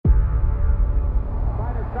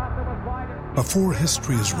Before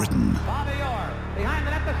history is written,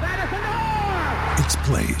 it's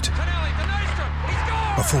played.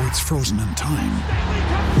 Before it's frozen in time,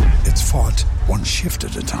 it's fought one shift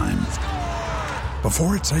at a time.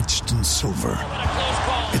 Before it's etched in silver,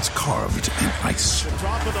 it's carved in ice.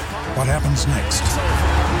 What happens next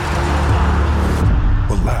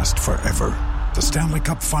will last forever. The Stanley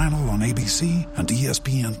Cup Final on ABC and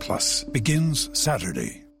ESPN Plus begins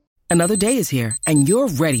Saturday. Another day is here, and you're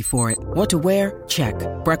ready for it. What to wear? Check.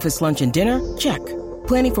 Breakfast, lunch, and dinner? Check.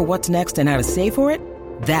 Planning for what's next and how to save for it?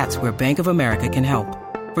 That's where Bank of America can help.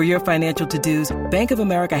 For your financial to-dos, Bank of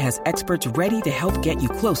America has experts ready to help get you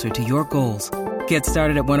closer to your goals. Get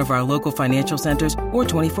started at one of our local financial centers or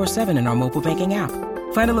 24/7 in our mobile banking app.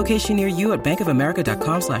 Find a location near you at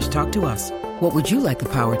bankofamerica.com/talktous. What would you like the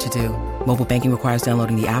power to do? Mobile banking requires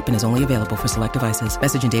downloading the app and is only available for select devices.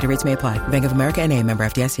 Message and data rates may apply. Bank of America N.A., member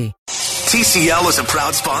FDIC. TCL is a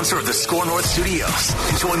proud sponsor of the Score North Studios.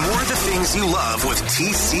 Enjoy more of the things you love with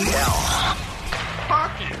TCL.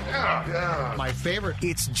 Hockey, yeah. My favorite.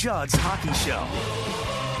 It's Judd's Hockey Show.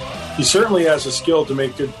 He certainly has a skill to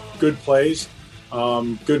make good plays,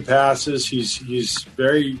 good passes. He's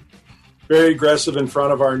very, very aggressive in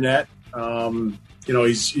front of our net.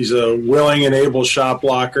 He's a willing and able shot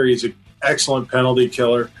blocker. He's an excellent penalty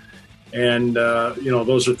killer. And,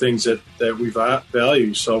 those are things that we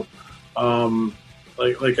value. So,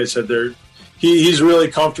 like I said, he's really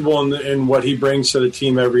comfortable in what he brings to the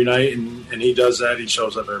team every night, and he does that. He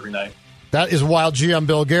shows up every night. That is Wild GM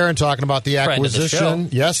Bill Guerin talking about the acquisition.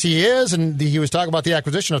 Yes, he is, and he was talking about the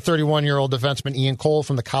acquisition of 31-year-old defenseman Ian Cole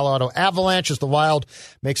from the Colorado Avalanche as the Wild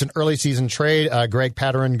makes an early season trade. Greg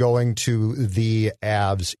Pateryn going to the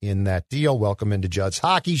Avs in that deal. Welcome into Judd's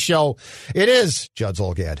Hockey Show. It is Judd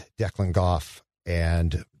Zulgad, Declan Goff,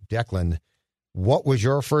 and Declan. What was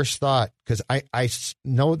your first thought? Because I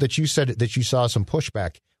know that you said that you saw some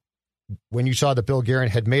pushback when you saw that Bill Guerin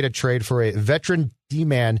had made a trade for a veteran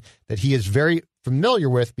D-man that he is very familiar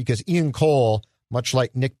with, because Ian Cole, much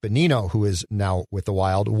like Nick Bonino, who is now with the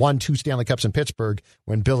Wild, won 2 Stanley Cups in Pittsburgh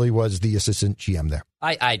when Billy was the assistant GM there.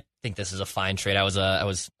 I think this is a fine trade. I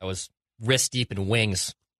was wrist deep in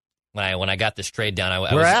wings when I got this trade down.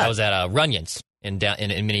 I was at Runyon's in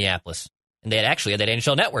Minneapolis, and they had that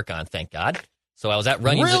NHL Network on. Thank God. So I was at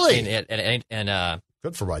Runyon's. Really? And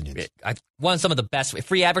good for Runyon's. I won some of the best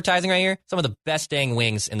free advertising right here. Some of the best dang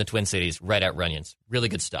wings in the Twin Cities, right at Runyon's. Really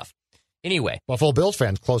good stuff. Anyway, Buffalo Bills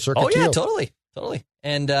fans, close circuit. Oh yeah, totally.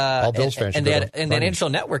 And all Bills fans. And they had NHL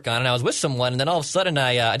Network on, and I was with someone, and then all of a sudden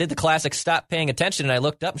I did the classic stop paying attention, and I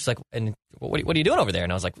looked up, and she's like, "And what are you doing over there?"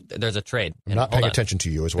 And I was like, "There's a trade." I'm not paying attention to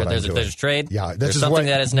you, is what I'm doing. There's a trade. Yeah, there's something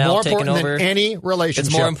that is now taken over. More important than any relationship.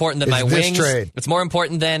 It's more important than my wings. Trade. It's more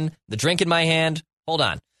important than the drink in my hand. Hold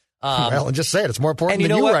on. Well, and just say it. It's more important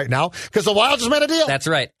than you right now, because the Wild just made a deal. That's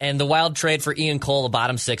right. And the Wild trade for Ian Cole, the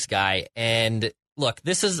bottom 6 guy. And look,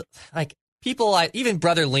 this is like people, even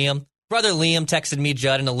Brother Liam texted me,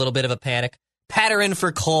 Judd, in a little bit of a panic. Pateryn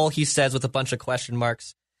for Cole, he says, with a bunch of question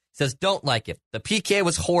marks. He says, don't like it. The PK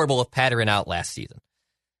was horrible with Pateryn out last season.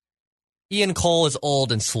 Ian Cole is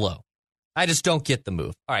old and slow. I just don't get the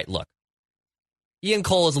move. All right, look. Ian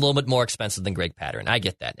Cole is a little bit more expensive than Greg Pateryn. I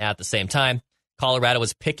get that. Now, at the same time, Colorado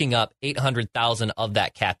was picking up $800,000 of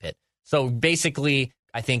that cap hit. So basically,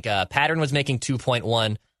 I think Pateryn was making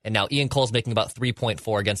 2.1, and now Ian Cole's making about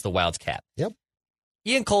 3.4 against the Wild's cap. Yep.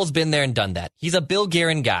 Ian Cole's been there and done that. He's a Bill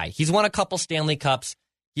Guerin guy. He's won a couple Stanley Cups.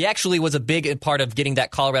 He actually was a big part of getting that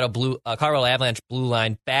Colorado Avalanche blue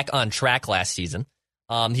line back on track last season.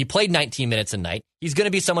 He played 19 minutes a night. He's going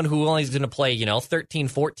to be someone who only is going to play, 13,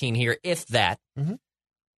 14 here, if that. Mm-hmm.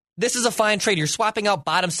 This is a fine trade. You're swapping out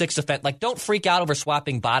bottom 6 defense. Like, don't freak out over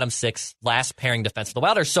swapping bottom 6 last pairing defense. The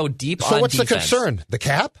Wild are so deep on defense. So what's the concern? The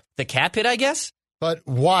cap? The cap hit, I guess. But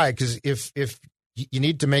why? Because if you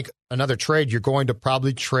need to make another trade, you're going to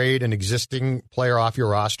probably trade an existing player off your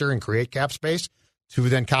roster and create cap space to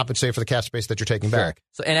then compensate for the cap space that you're taking back.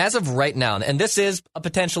 So, and as of right now, and this is a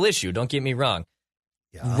potential issue, don't get me wrong.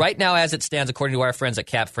 Yeah. Right now, as it stands, according to our friends at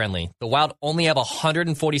Cap Friendly, the Wild only have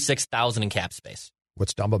 $146,000 in cap space.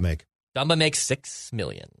 What's Dumba make? Dumba makes $6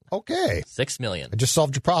 million. Okay. $6 million. I just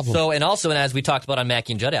solved your problem. So, and as we talked about on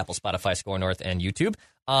Mackie and Judd, Apple, Spotify, Score North, and YouTube,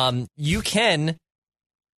 you can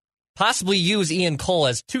possibly use Ian Cole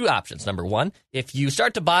as 2 options. Number 1, if you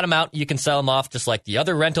start to bottom out, you can sell him off just like the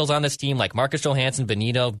other rentals on this team, like Marcus Johansson,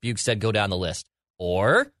 Bonino, Bukestad, go down the list.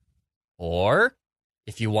 Or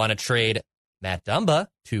if you want to trade Matt Dumba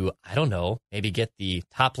to, I don't know, maybe get the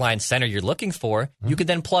top line center you're looking for, you could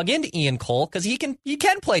then plug into Ian Cole because he can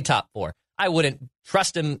play top 4. I wouldn't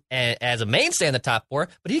trust him as a mainstay in the top four,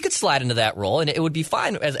 but he could slide into that role, and it would be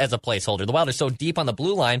fine as a placeholder. The Wild are so deep on the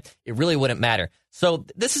blue line, it really wouldn't matter. So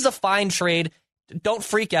this is a fine trade. Don't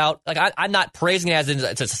freak out. Like I'm not praising it as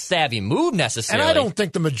it's a savvy move necessarily. And I don't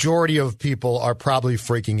think the majority of people are probably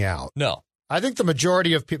freaking out. No. I think the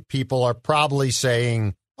majority of people are probably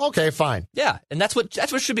saying, okay, fine. Yeah, and that's what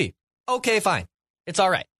it should be. Okay, fine. It's all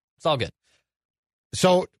right. It's all good.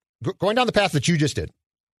 So going down the path that you just did,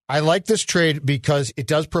 I like this trade because it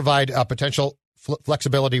does provide a potential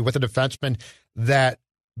flexibility with a defenseman that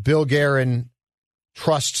Bill Guerin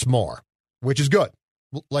trusts more, which is good.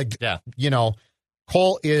 Like, you know,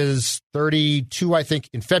 Cole is 32, I think,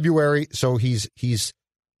 in February, so he's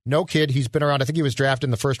no kid. He's been around. I think he was drafted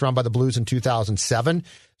in the first round by the Blues in 2007.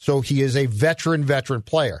 So he is a veteran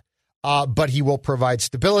player. But he will provide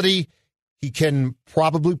stability. He can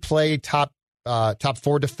probably play top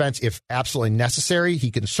four defense if absolutely necessary.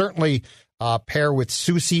 He can certainly pair with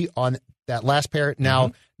Soucy on that last pair.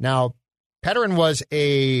 Now Petterin was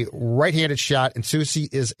a right-handed shot, and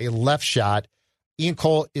Soucy is a left shot. Ian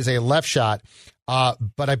Cole is a left shot.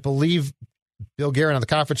 But I believe Bill Guerin on the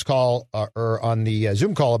conference call or on the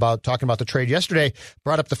Zoom call talking about the trade yesterday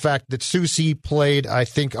brought up the fact that Soucy played, I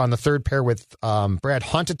think, on the third pair with Brad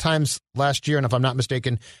Hunt at times last year. And if I'm not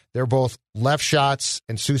mistaken, they're both left shots,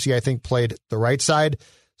 and Soucy, I think, played the right side.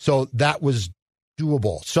 So that was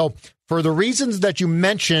doable. So for the reasons that you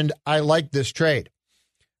mentioned, I like this trade.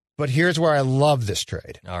 But here's where I love this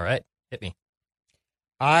trade. All right. Hit me.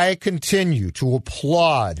 I continue to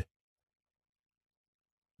applaud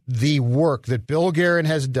the work that Bill Guerin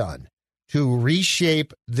has done to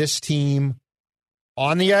reshape this team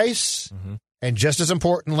on the ice and, just as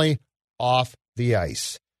importantly, off the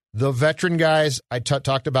ice. The veteran guys, I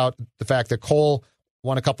talked about the fact that Cole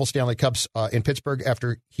won a couple Stanley Cups in Pittsburgh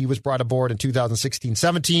after he was brought aboard in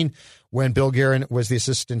 2016-17 when Bill Guerin was the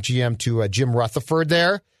assistant GM to Jim Rutherford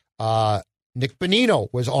there. Nick Bonino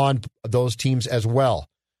was on those teams as well.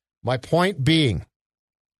 My point being,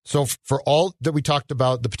 so for all that we talked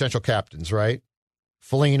about the potential captains, right?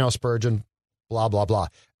 Foligno, Spurgeon, blah, blah, blah.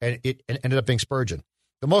 And it ended up being Spurgeon.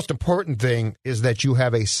 The most important thing is that you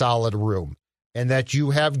have a solid room and that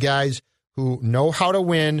you have guys who know how to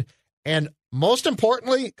win. And most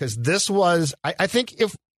importantly, because this was, I think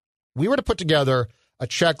if we were to put together a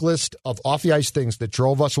checklist of off-the-ice things that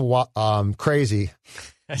drove us crazy.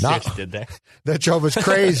 That drove us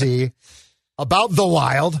crazy about the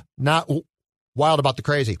Wild, not wild about the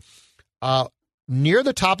crazy. Near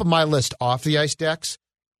the top of my list off the ice decks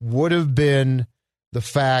would have been the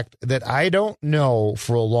fact that I don't know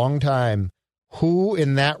for a long time who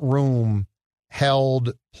in that room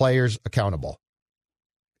held players accountable.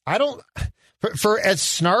 I don't, for as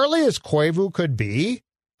snarly as Koivu could be,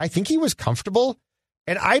 I think he was comfortable.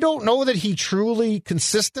 And I don't know that he truly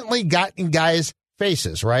consistently got in guys'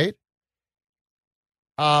 faces, right?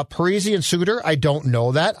 Parise and Suter, I don't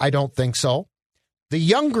know that. I don't think so. The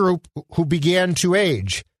young group who began to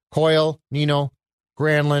age, Coyle, Nino,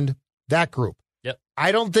 Granlund, that group. Yep.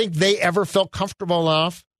 I don't think they ever felt comfortable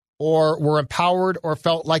enough or were empowered or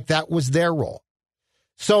felt like that was their role.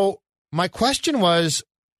 So my question was,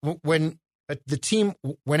 when the team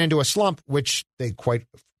went into a slump, which they quite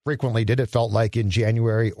frequently did, it felt like in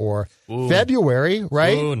January or February,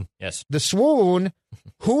 right? Swoon. Yes. The swoon,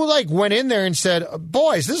 who went in there and said,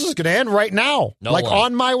 boys, this is going to end right now. No one.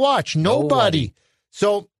 On my watch. Nobody.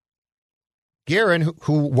 So Guerin,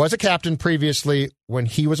 who was a captain previously when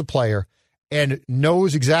he was a player and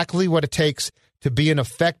knows exactly what it takes to be an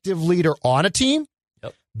effective leader on a team,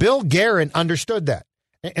 Bill Guerin understood that.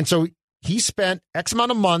 And so he spent X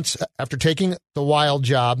amount of months after taking the Wild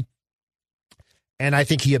job, and I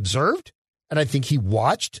think he observed, and I think he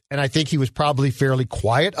watched, and I think he was probably fairly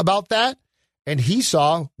quiet about that, and he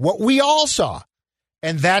saw what we all saw,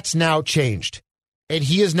 and that's now changed. And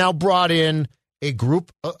he has now brought in a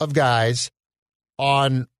group of guys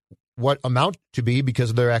on what amount to be,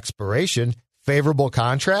 because of their expiration, favorable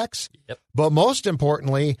contracts, but most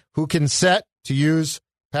importantly, who can set, to use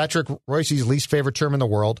Patrick Royce's least favorite term in the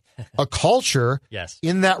world, a culture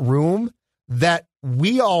in that room that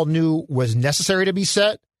we all knew was necessary to be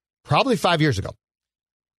set probably 5 years ago.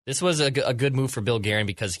 This was a good move for Bill Guerin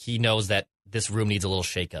because he knows that this room needs a little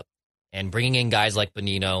shakeup. And bringing in guys like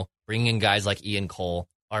Bonino, bringing in guys like Ian Cole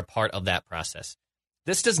are part of that process.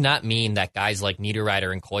 This does not mean that guys like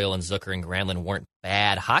Niederreiter and Coyle and Zucker and Granlund weren't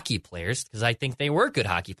bad hockey players, because I think they were good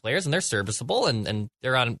hockey players and they're serviceable and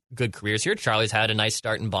they're on good careers here. Charlie's had a nice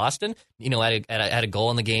start in Boston, had a goal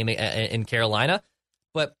in the game in Carolina.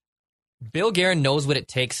 But Bill Guerin knows what it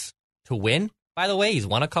takes to win, by the way. He's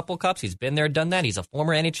won a couple cups. He's been there, done that. He's a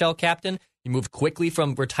former NHL captain. He moved quickly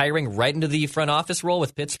from retiring right into the front office role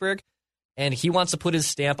with Pittsburgh, and he wants to put his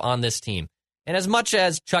stamp on this team. And as much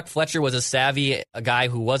as Chuck Fletcher was a guy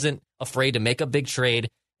who wasn't afraid to make a big trade,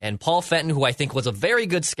 and Paul Fenton, who I think was a very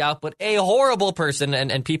good scout, but a horrible person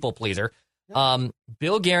and people pleaser,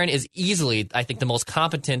 Bill Guerin is easily, I think, the most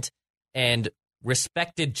competent and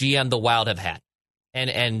respected GM the Wild have had.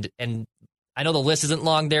 And I know the list isn't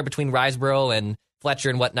long there between Riseborough and Fletcher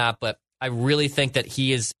and whatnot, but I really think that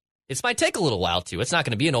he is. It might take a little while, too. It's not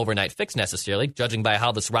going to be an overnight fix necessarily, judging by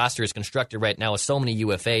how this roster is constructed right now with so many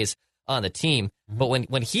UFAs on the team. Mm-hmm. But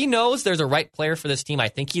when he knows there's a right player for this team, I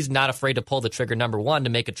think he's not afraid to pull the trigger, number one, to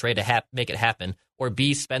make a trade to make it happen, or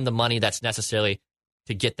B, spend the money that's necessary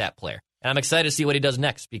to get that player. And I'm excited to see what he does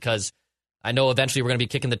next, because I know eventually we're going to be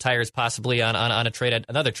kicking the tires possibly on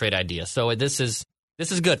another trade idea. So this is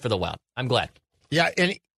good for the Wild. I'm glad. Yeah,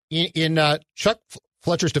 and in Chuck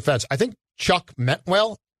Fletcher's defense, I think Chuck meant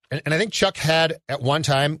well. And I think Chuck had, at one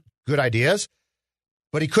time, good ideas,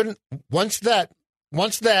 but he couldn't, once that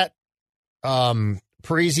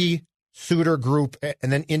Parise, Suter group,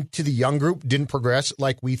 and then into the young group didn't progress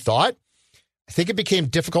like we thought, I think it became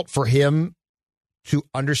difficult for him to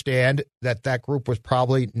understand that group was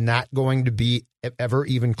probably not going to be ever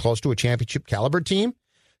even close to a championship caliber team.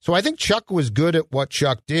 So I think Chuck was good at what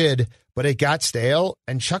Chuck did, but it got stale,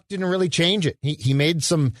 and Chuck didn't really change it. He made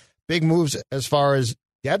some big moves as far as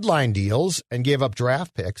deadline deals and gave up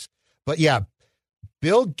draft picks. But yeah,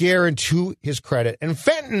 Bill Guerin, to his credit, and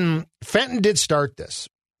Fenton did start this.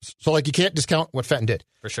 So you can't discount what Fenton did.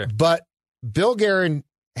 For sure. But Bill Guerin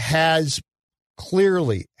has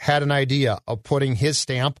clearly had an idea of putting his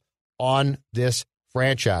stamp on this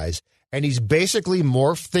franchise. And he's basically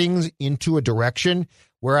morphed things into a direction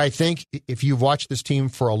where I think if you've watched this team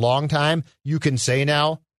for a long time, you can say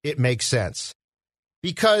now it makes sense.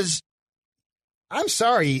 Because I'm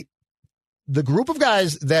sorry, the group of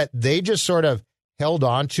guys that they just sort of held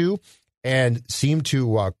on to and seemed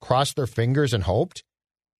to cross their fingers and hoped,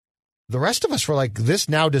 the rest of us were like, this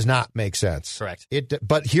now does not make sense. Correct.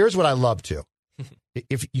 But here's what I love too.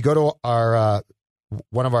 If you go to our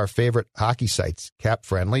one of our favorite hockey sites, Cap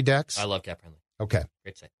Friendly Decks. I love Cap Friendly. Okay.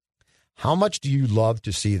 Great site. How much do you love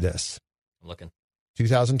to see this? I'm looking.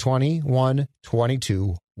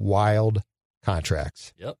 2021-22 Wild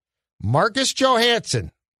contracts. Yep. Marcus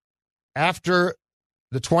Johansson, after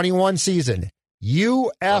the 21 season,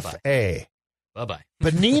 UFA. Bye-bye.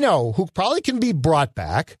 Bonino, who probably can be brought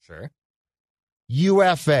back. Sure.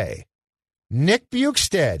 UFA. Nick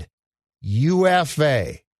Bukestad,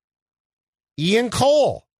 UFA. Ian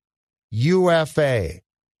Cole, UFA.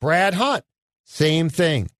 Brad Hunt, same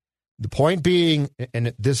thing. The point being,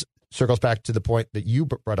 and this circles back to the point that you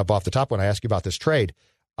brought up off the top when I asked you about this trade,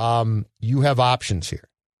 you have options here.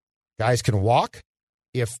 Guys can walk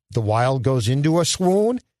if the Wild goes into a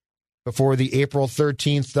swoon before the April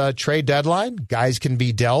 13th trade deadline. Guys can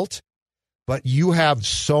be dealt, but you have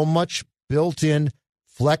so much built-in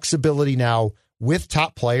flexibility now with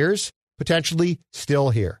top players potentially still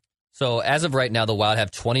here. So as of right now, the Wild have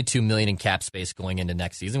 $22 million in cap space going into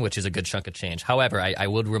next season, which is a good chunk of change. However, I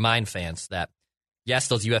would remind fans that, yes,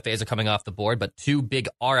 those UFAs are coming off the board, but two big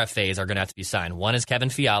RFAs are going to have to be signed. One is Kevin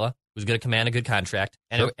Fiala, who's going to command a good contract,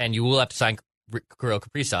 and you will have to sign Kirill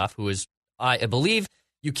Kaprizov, who is, I believe,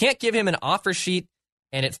 you can't give him an offer sheet,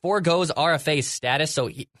 and it forgoes RFA status, so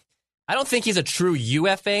I don't think he's a true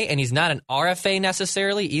UFA, and he's not an RFA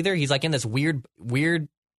necessarily either. He's like in this weird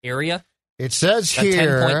area. It says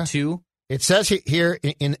here, 10.2. It says here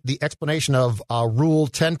in the explanation of Rule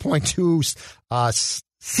 10.2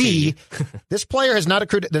 C, this player has not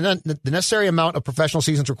accrued the necessary amount of professional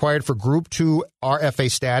seasons required for Group 2 RFA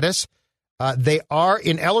status. They are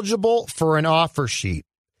ineligible for an offer sheet.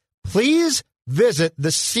 Please visit the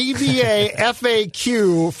CBA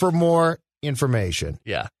FAQ for more information.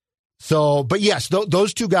 Yeah. So, but yes,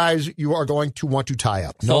 those two guys you are going to want to tie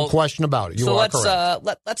up. No question about it. You are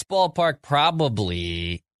correct. Let's ballpark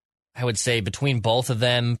probably, I would say between both of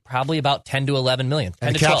them, probably about 10 to 11 million.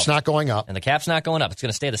 And the cap's not going up. And the cap's not going up. It's going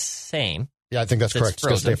to stay the same. Yeah, I think that's correct. It's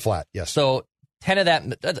going to stay flat. Yes. So 10 of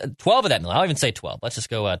that, 12 of that million. I'll even say 12. Let's just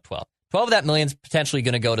go 12. 12 of that million is potentially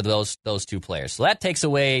going to go to those two players. So that takes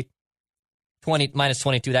away 20 minus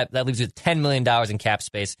 22. That leaves you with $10 million in cap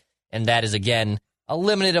space. And that is, again, a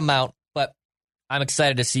limited amount, but I'm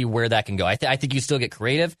excited to see where that can go. I think you still get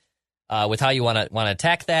creative with how you want to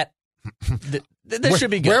attack that. This should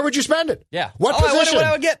be good. Where would you spend it? Yeah. What position? I wonder what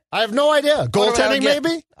I would get. I have no idea. Goaltending,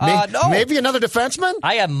 maybe? No. Maybe another defenseman?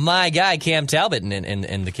 I have my guy, Cam Talbot,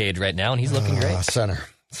 in the cage right now, and he's looking great. Center.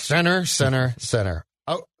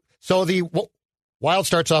 Oh, so Wild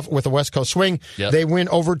starts off with a West Coast swing. Yep. They win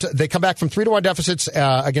they come back from 3-1 deficits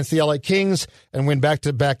against the LA Kings and win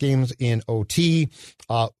back-to-back games in OT.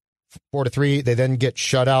 4-3. They then get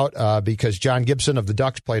shut out because John Gibson of the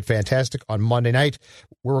Ducks played fantastic on Monday night.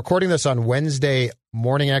 We're recording this on Wednesday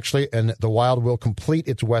morning, actually, and the Wild will complete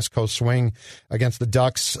its West Coast swing against the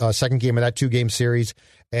Ducks, second game of that 2-game series,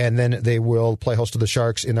 and then they will play host to the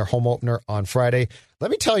Sharks in their home opener on Friday.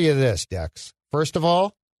 Let me tell you this, Dex. First of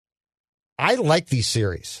all, I like these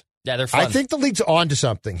series. Yeah, they're fun. I think the league's on to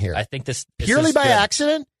something here. I think this purely by good.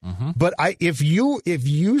 accident. Mm-hmm. But if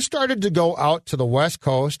you started to go out to the West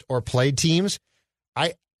Coast or play teams,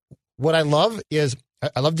 what I love is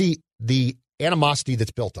I love the animosity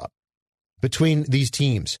that's built up between these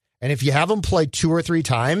teams. And if you have them play 2 or 3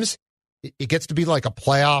 times, it gets to be like a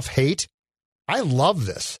playoff hate. I love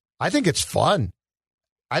this. I think it's fun.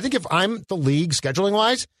 I think if I'm the league scheduling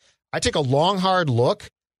wise, I take a long, hard look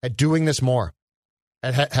at doing this more,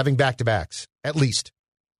 at having back-to-backs, at least.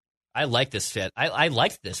 I like this fit. I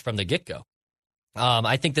liked this from the get-go.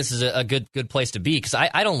 I think this is a good place to be because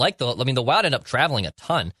I don't like the Wild end up traveling a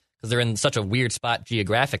ton because they're in such a weird spot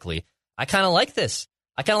geographically. I kind of like this.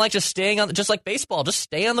 I kind of like just staying on, just like baseball, just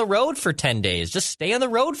stay on the road for 10 days. Just stay on the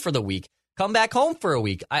road for the week. Come back home for a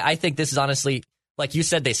week. I think this is honestly, like you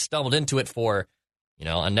said, they stumbled into it for,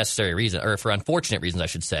 unnecessary reason, or for unfortunate reasons, I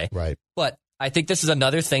should say. Right. But I think this is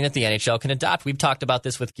another thing that the NHL can adopt. We've talked about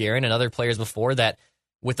this with Guerin and other players before, that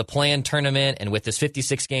with the planned tournament and with this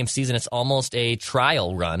 56-game season, it's almost a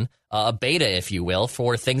trial run, a beta, if you will,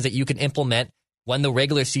 for things that you can implement when the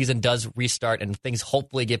regular season does restart and things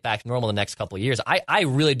hopefully get back to normal the next couple of years. I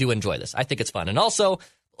really do enjoy this. I think it's fun. And also,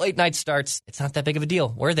 late night starts, it's not that big of a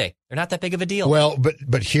deal. Were they? They're not that big of a deal. Well,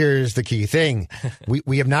 but here's the key thing.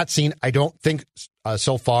 we have not seen, I don't think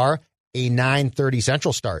so far, a 9:30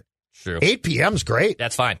 Central start. True. 8 p.m.'s great.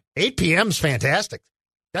 That's fine. 8 p.m.'s fantastic.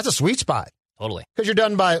 That's a sweet spot. Totally. Because you're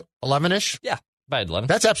done by 11-ish. Yeah, by 11.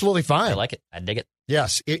 That's absolutely fine. I like it. I dig it.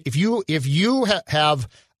 Yes. If you have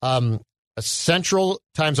a Central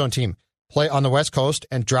time zone team play on the West Coast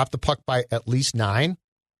and drop the puck by at least 9,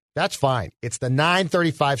 that's fine. It's the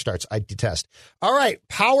 9:35 starts I detest. All right,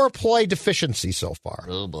 power play deficiency so far.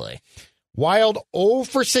 Oh, boy. Wild 0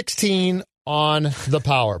 for 16 on the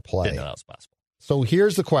power play. Didn't know that was possible. So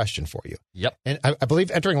here's the question for you. Yep. And I believe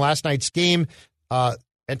entering last night's games,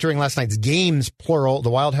 plural, the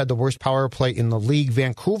Wild had the worst power play in the league.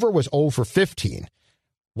 Vancouver was 0 for 15.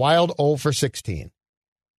 Wild 0 for 16.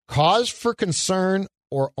 Cause for concern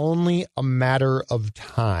or only a matter of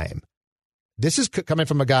time? This is coming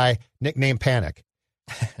from a guy nicknamed Panic.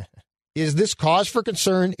 Is this cause for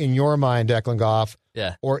concern in your mind, Declan Goff?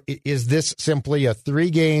 Yeah. Or is this simply a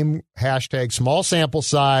 3-game hashtag, small sample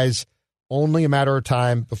size, only a matter of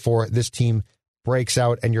time before this team breaks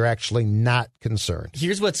out and you're actually not concerned?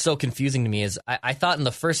 Here's what's so confusing to me is I thought in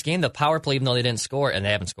the first game, the power play, even though they didn't score, and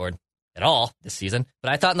they haven't scored at all this season,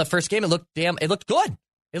 but I thought in the first game it looked good.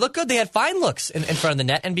 It looked good. They had fine looks in front of the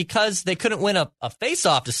net, and because they couldn't win a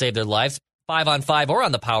face-off to save their lives, 5-on-5 or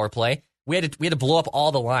on the power play, we had to blow up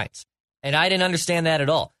all the lines. And I didn't understand that at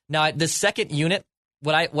all. Now, the second unit,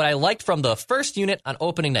 what I liked from the first unit on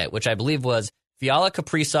opening night, which I believe was Fiala,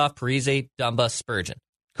 Kaprizov, Parise, Dumba, Spurgeon.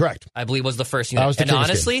 Correct. I believe was the first unit. And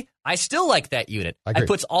honestly, I still like that unit. It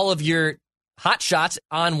puts all of your hot shots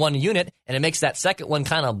on one unit, and it makes that second one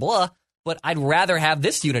kind of blah. But I'd rather have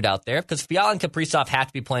this unit out there because Fiala and Kaprizov have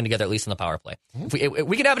to be playing together, at least in the power play. If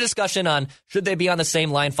we can have a discussion on should they be on the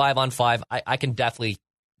same line 5-on-5.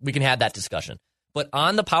 We can have that discussion. But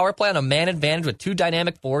on the power play, on a man advantage with 2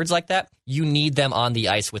 dynamic forwards like that, you need them on the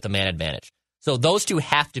ice with a man advantage. So those 2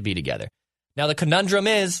 have to be together. Now, the conundrum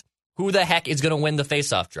is, who the heck is going to win the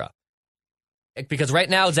faceoff draw? Because right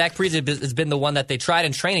now, Zach Parise has been the one that they tried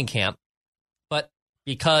in training camp, but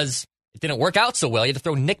because it didn't work out so well, you had to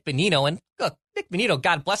throw Nick Bonino. And look, Nick Bonino,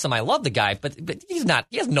 God bless him, I love the guy, but he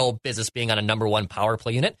has no business being on a number 1 power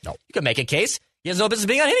play unit. No. You can make a case. He has no business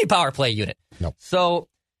being on any power play unit. No. So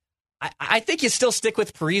I think you still stick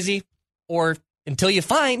with Parise, or until you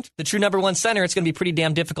find the true number 1 center, it's going to be pretty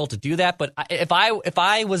damn difficult to do that. But if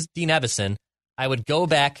I was Dean Evason, I would go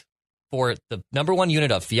back for the number 1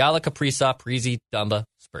 unit of Fiala, Kaprizov, Parise, Dumba,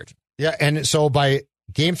 Spurgeon. Yeah, and so by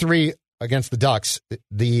Game 3 against the Ducks,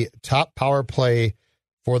 the top power play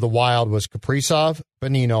for the Wild was Kaprizov,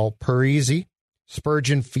 Bonino, Parise,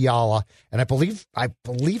 Spurgeon, Fiala, and I believe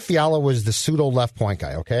Fiala was the pseudo left point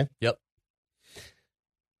guy. Okay. Yep.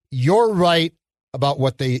 You're right about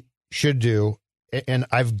what they should do, and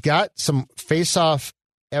I've got some face-off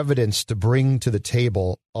evidence to bring to the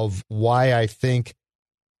table of why I think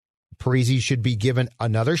Parise should be given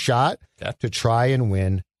another shot to try and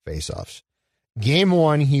win face-offs. Game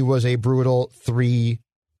 1, he was a brutal 3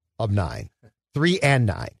 of 9. 3 and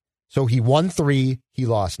 9. So he won 3, he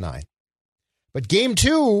lost 9. But Game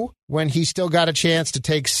 2, when he still got a chance to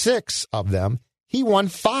take 6 of them, he won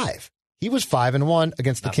 5. He was 5-1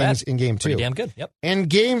 against the Kings in Game 2. Pretty damn good. Yep. And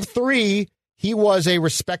Game 3, he was a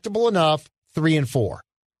respectable enough 3-4.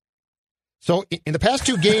 So in the past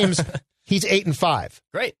 2 games, he's 8-5.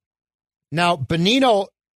 Great. Now, Bonino,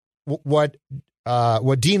 what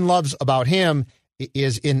Dean loves about him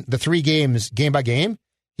is in the 3 games, game by game,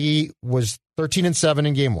 he was 13-7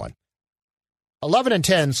 in Game 1.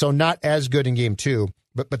 11-10, so not as good in Game 2.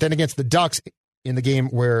 But then against the Ducks in the game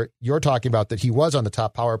where you're talking about that he was on the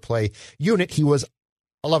top power play unit, he was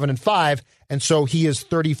 11-5, and so he is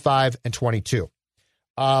 35-22.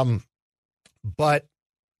 But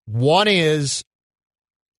one is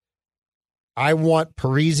I want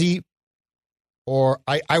Parise or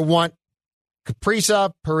I want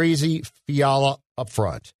Kaprizov, Parise, Fiala up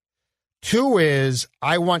front. 2 is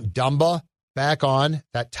I want Dumba back on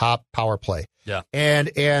that top power play. Yeah.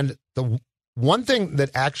 And the one thing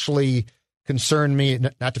that actually concerned me,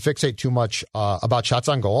 not to fixate too much about shots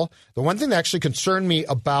on goal, the one thing that actually concerned me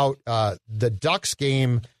about the Ducks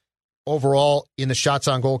game overall in the shots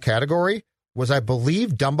on goal category was I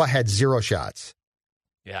believe Dumba had 0 shots.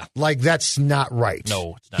 Yeah. Like, that's not right.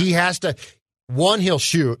 No, it's not. He has to, 1, he'll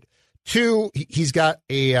shoot. 2, he's got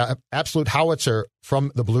a absolute howitzer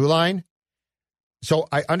from the blue line. So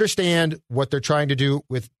I understand what they're trying to do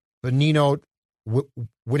with Bonino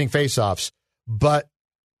winning faceoffs, but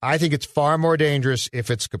I think it's far more dangerous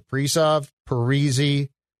if it's Kaprizov, Parise,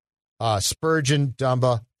 Spurgeon,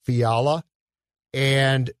 Dumba, Fiala.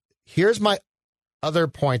 And here's my other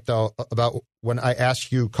point, though, about when I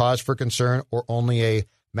ask you cause for concern or only a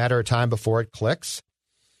matter of time before it clicks.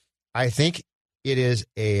 I think it is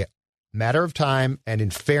a matter of time, and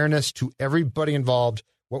in fairness to everybody involved,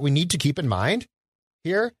 what we need to keep in mind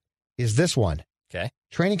here is this one. Okay.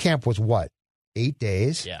 Training camp was what? 8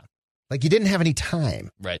 days? Yeah. Like, you didn't have any time.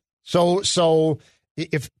 Right. So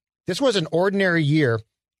if this was an ordinary year,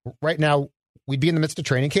 right now we'd be in the midst of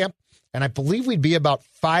training camp, and I believe we'd be about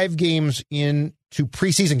 5 games into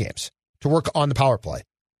preseason games to work on the power play.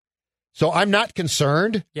 So I'm not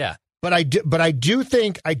concerned. Yeah. But I do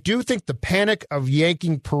think the panic of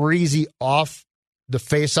yanking Parise off the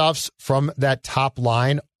faceoffs from that top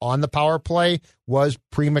line on the power play was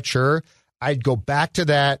premature. I'd go back to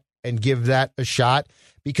that and give that a shot,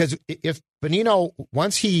 because if Bonino,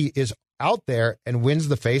 once he is out there and wins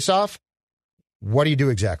the faceoff, what do you do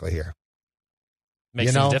exactly here?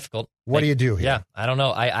 Makes it difficult. What do you do here? Yeah, I don't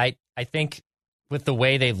know. I think with the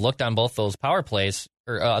way they've looked on both those power plays,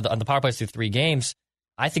 or on the power plays through 3 games,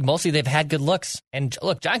 I think mostly they've had good looks. And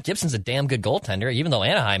look, John Gibson's a damn good goaltender, even though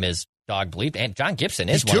Anaheim is dog bleep. And John Gibson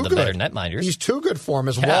is one of the better netminders. He's too good for him,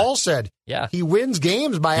 as Wall said. Yeah, he wins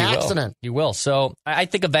games by accident. He will. So I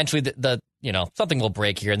think eventually the something will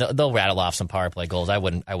break here, and they'll rattle off some power play goals. I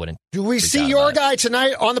wouldn't. Do we see your guy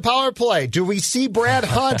tonight on the power play? Do we see Brad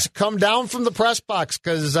Hunt come down from the press box?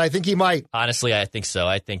 Because I think he might. Honestly, I think so.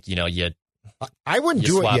 I think I wouldn't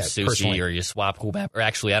do it yet. Sushi, personally. or you swap whoever. Or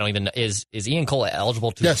actually, I don't even. Is Ian Cole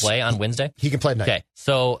eligible to play on Wednesday? He can play tonight. Okay,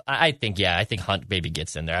 so I think Hunt maybe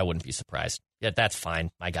gets in there. I wouldn't be surprised. Yeah, that's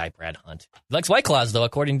fine. My guy Brad Hunt. He likes White Claws, though,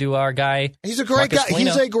 according to our guy. He's a great guy.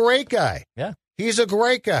 He's a great guy. Yeah, he's a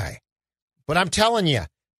great guy. But I'm telling you,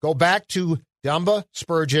 go back to Dumba,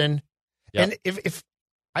 Spurgeon, and if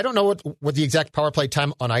I don't know what the exact power play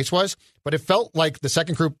time on ice was, but it felt like the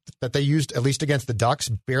second group that they used, at least against the Ducks,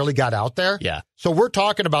 barely got out there. Yeah. So we're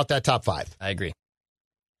talking about that top 5. I agree.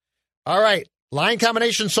 All right. Line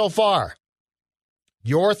combination so far.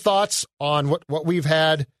 Your thoughts on what we've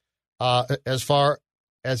had as far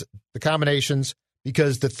as the combinations,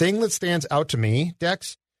 because the thing that stands out to me,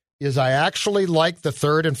 Dex, is I actually like the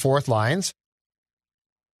 3rd and 4th lines.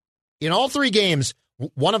 In all 3 games,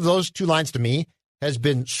 one of those 2 lines to me has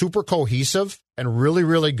been super cohesive and really,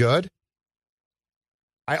 really good.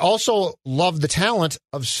 I also love the talent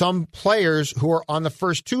of some players who are on the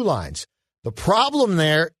first 2 lines. The problem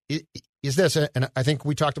there is this, and I think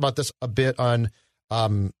we talked about this a bit on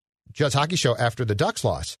Judd's Hockey Show after the Ducks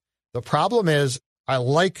loss. The problem is I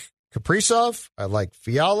like Kaprizov, I like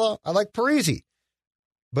Fiala, I like Parise.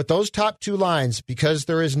 But those top 2 lines, because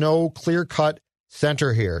there is no clear-cut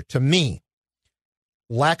center here, to me,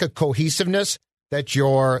 lack of cohesiveness that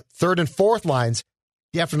your 3rd and 4th lines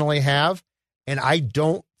definitely have, and I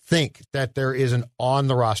don't think that there is an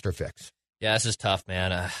on-the-roster fix. Yeah, this is tough,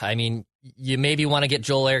 man. I mean, you maybe want to get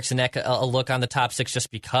Joel Eriksson a look on the top 6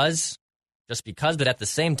 just because, just because. But at the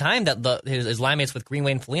same time, that his line mates with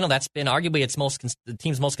Greenway and Foligno, that's been arguably the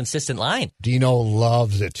team's most consistent line. Dino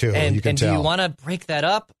loves it too. And you can do tell. you want to break that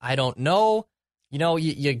up? I don't know.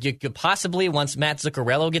 You could possibly, once Matt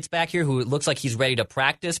Zuccarello gets back here, who looks like he's ready to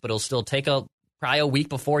practice, but it'll still take probably a week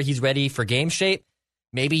before he's ready for game shape.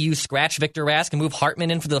 Maybe you scratch Victor Rask and move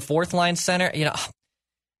Hartman in for the fourth line center.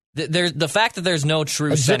 The fact that there's no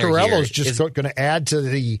true center here Zuccarello's just going to add to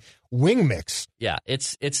the wing mix. Yeah,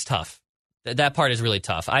 it's tough. That part is really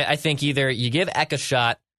tough. I think either you give Ek a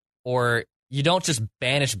shot or you don't just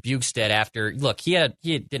banish Bjugstad after. Look, he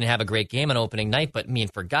didn't have a great game on opening night, but I mean,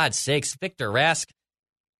 for God's sakes, Victor Rask.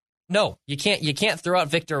 No, you can't throw out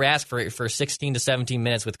Victor Rask for 16 to 17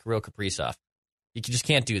 minutes with Kirill Kaprizov. You just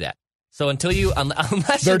can't do that. So until you,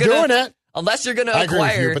 unless they're doing it, unless you're going to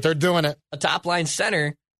acquire, but they're doing it. A top line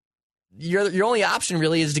center, your only option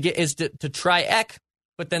really is to try Ek,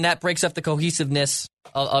 but then that breaks up the cohesiveness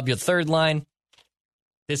of your third line.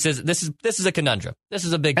 This is a conundrum. This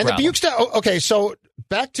is a big problem. And the Bjugstad. Okay, so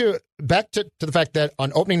back to the fact that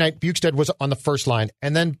on opening night Bjugstad was on the first line,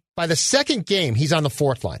 and then by the second game he's on the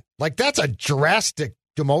fourth line. Like, that's a drastic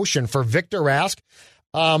demotion for Victor Rask.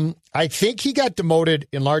 I think he got demoted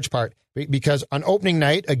in large part because on opening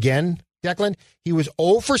night, again, Declan, he was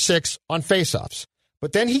 0 for 6 on faceoffs.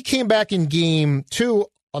 But then he came back in game 2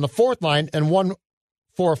 on the fourth line and won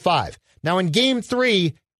 4 of 5. Now in game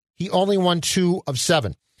 3, he only won 2 of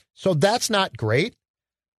 7. So that's not great.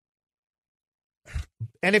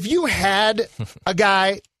 And if you had a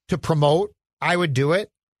guy to promote, I would do it.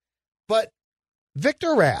 But Victor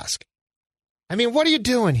Rask, I mean, what are you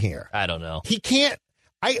doing here? I don't know. He can't.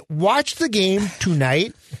 I watched the game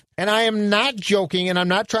tonight, and I am not joking, and I'm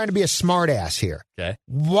not trying to be a smartass here. Okay.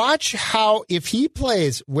 Watch how, if he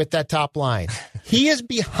plays with that top line, he is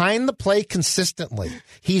behind the play consistently.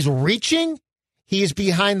 He's reaching. He is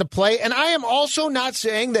behind the play. And I am also not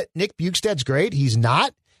saying that Nick Bjugstad's great. He's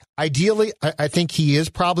not. Ideally, I think he is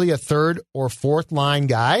probably a third or fourth line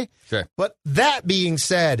guy. Sure. But that being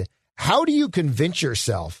said, how do you convince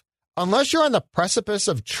yourself, unless you're on the precipice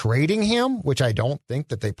of trading him, which I don't think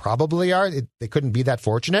that they probably are, they couldn't be that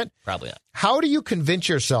fortunate. Probably not. How do you convince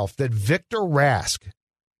yourself that Victor Rask,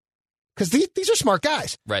 because these are smart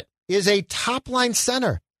guys, right, is a top-line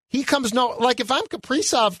center? He comes like if I'm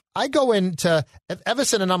Kaprizov, I go into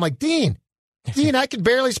Evason and I'm like, Dean, I can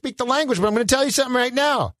barely speak the language, but I'm going to tell you something right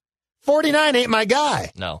now. 49 ain't my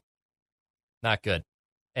guy. No, not good.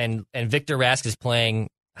 And Victor Rask is playing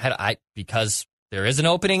because there is an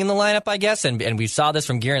opening in the lineup, I guess, and we saw this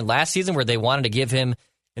from Guerin last season where they wanted to give him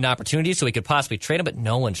an opportunity so he could possibly trade him, but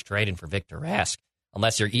no one's trading for Victor Rask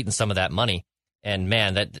unless you're eating some of that money. And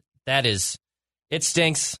man, that is, it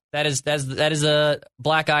stinks. That is a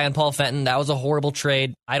black eye on Paul Fenton. That was a horrible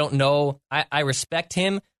trade. I don't know. I respect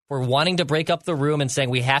him for wanting to break up the room and saying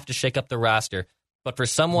we have to shake up the roster. But for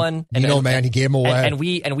someone, man, he gave him away, and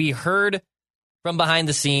we heard from behind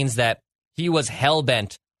the scenes that he was hell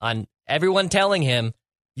bent on everyone telling him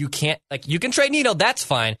you can't, you can trade Nino, that's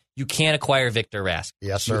fine. You can't acquire Victor Rask.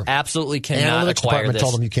 Yes, sir. You absolutely cannot Analytics acquire department this.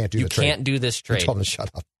 told him you can't do the trade. You can't do this trade. He told him to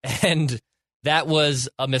shut up. And that was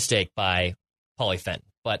a mistake by Paulie Fenton.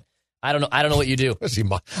 But I don't know what you do. Is he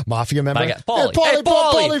mafia member? Paulie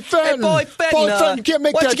Fenton. Paulie Fenton, you can't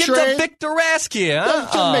make that trade. Let's get to Victor Rask here. You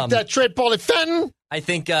can't make that trade, Paulie Fenton. I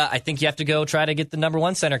think you have to go try to get the number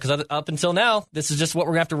one center because up until now, this is just what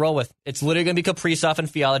we're going to have to roll with. It's literally going to be Kaprizov and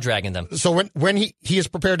Fiala dragging them. So when he is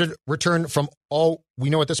prepared to return from all we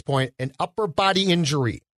know at this point, an upper body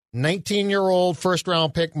injury, 19-year-old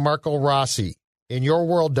first-round pick Marco Rossi. In your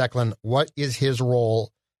world, Declan, what is his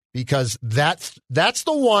role? Because that's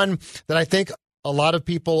the one that I think a lot of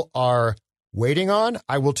people are waiting on.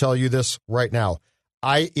 I will tell you this right now.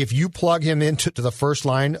 If you plug him into the first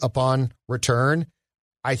line upon return,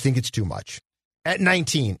 I think it's too much. At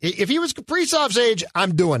 19, if he was Kaprizov's age,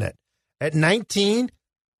 I'm doing it. At 19,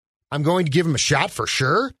 I'm going to give him a shot for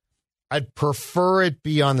sure. I'd prefer it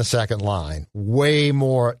be on the second line way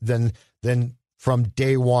more than from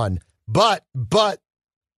day one. But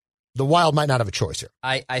the Wild might not have a choice here.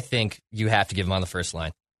 I think you have to give him on the first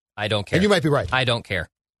line. I don't care. And you might be right. I don't care.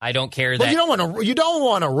 I don't care but that you don't want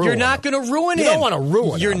to ruin. You're not going to ruin him. You don't want to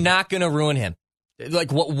ruin him. You're not going to ruin him.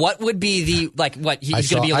 Like what would be he's going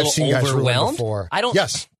to be a little overwhelmed? I don't.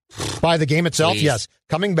 Yes, by the game itself. Please. Yes,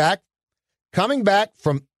 coming back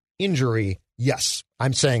from injury. Yes,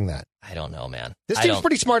 I'm saying that. I don't know, man. This team's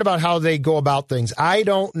pretty smart about how they go about things. I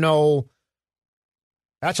don't know.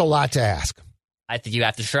 That's a lot to ask. I think you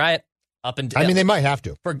have to try it up and. I mean, they might have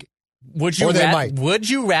to. Would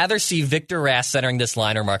you rather see Victor Rask centering this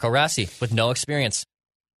line or Marco Rossi with no experience?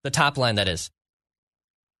 The top line, that is.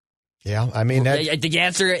 Yeah, I mean, it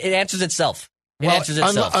answers itself.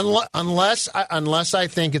 Unless I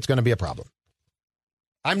think it's going to be a problem.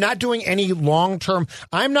 I'm not doing any long-term.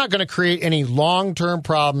 I'm not going to create any long-term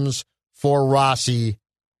problems for Rossi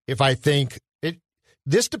if I think it.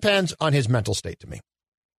 This depends on his mental state to me.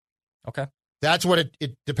 Okay. That's what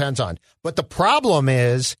it depends on. But the problem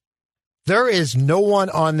is there is no one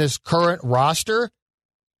on this current roster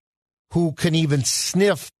who can even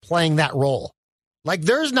sniff playing that role. Like,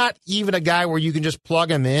 there's not even a guy where you can just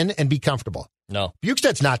plug him in and be comfortable. No.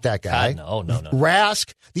 Bukestad's not that guy. No.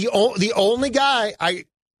 Rask, the only guy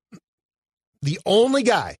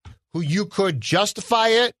who you could justify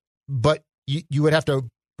it, but you would have to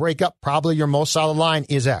break up probably your most solid line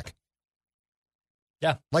is Ek.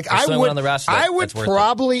 Yeah. Like, I would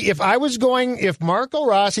probably, if Marco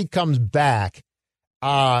Rossi comes back,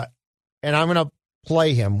 and I'm going to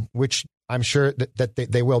play him, which I'm sure that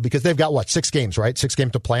they will, because they've got, 6 games, right? 6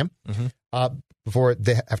 games to play him before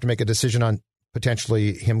they have to make a decision on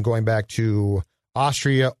potentially him going back to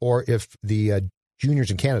Austria or if the juniors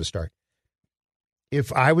in Canada start.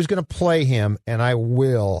 If I was going to play him, and I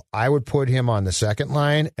would put him on the second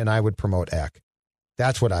line, and I would promote Ek.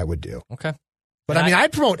 That's what I would do. Okay. But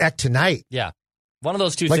I'd promote Ek tonight. Yeah. One of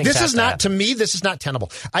those two things. This is not, to me, this is not tenable.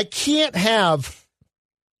 I can't have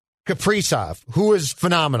Kaprizov, who is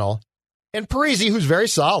phenomenal, and Parise, who's very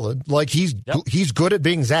solid. Like, he's good at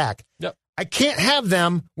being Zach. Yep. I can't have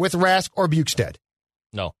them with Rask or Bukestad.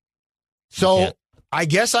 No. So I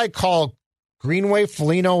guess I call Greenway,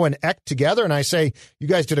 Foligno, and Ek together, and I say, you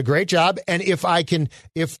guys did a great job. And if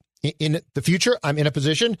in the future I'm in a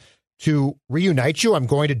position to reunite you, I'm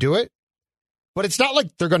going to do it. But it's not like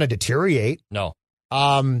they're going to deteriorate. No.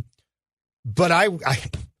 But I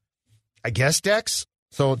guess, Dex,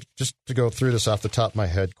 so just to go through this off the top of my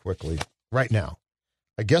head quickly, right now,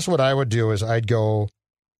 I guess what I would do is I'd go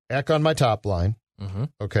Ek on my top line. Mm-hmm.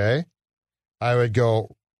 Okay. I would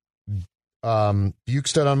go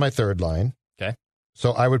Bukestad on my third line. Okay.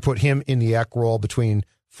 So I would put him in the Ek role between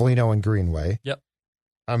Foligno and Greenway. Yep.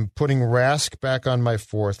 I'm putting Rask back on my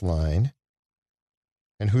fourth line.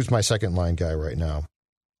 And who's my second line guy right now?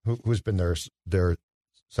 Who's been their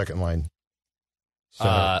second line?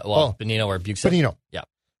 Bonino or Bukestad. Bonino. Yeah.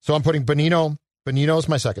 So I'm putting Bonino. Bonino's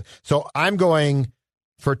my second. So I'm going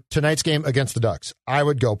for tonight's game against the Ducks. I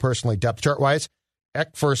would go personally depth chart wise.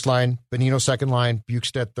 Ek first line, Bonino second line,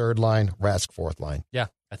 Bukestad third line, Rask fourth line. Yeah,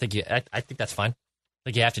 I think that's fine. I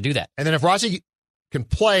think you have to do that. And then if Rossi can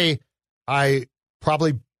play, I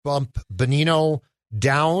probably bump Bonino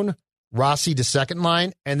down, Rossi to second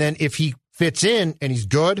line, and then if he fits in and he's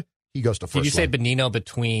good, he goes to first line. Did you say Bonino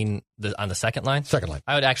on the second line? Second line.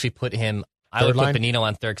 I would actually put him. I would put Bonino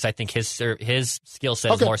on third because I think his skill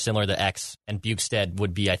set is more similar to X, and Bukestad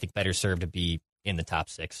would be, I think, better served to be in the top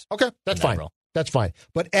 6. Okay, that's fine. That's fine.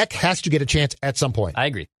 But Ek has to get a chance at some point. I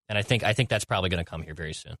agree, and I think that's probably going to come here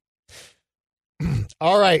very soon.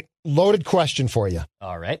 All right, loaded question for you.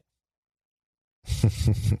 All right.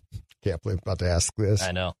 Can't believe I'm about to ask this.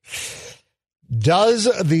 I know. Does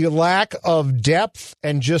the lack of depth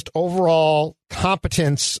and just overall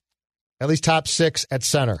competence, at least top 6 at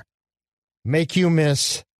center, make you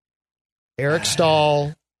miss Eric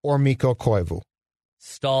Staal or Mikko Koivu?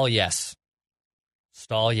 Staal, yes.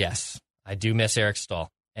 I do miss Eric Staal.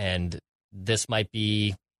 And this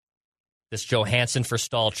Johansson for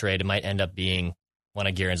Staal trade, it might end up being one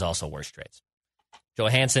of Guerin's also worst trades.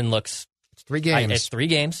 Johansson looks... It's 3 games. It's 3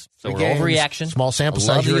 games. So we're overreaction. Small sample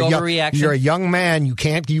size. You're a young man. You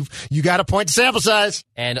got to point to sample size.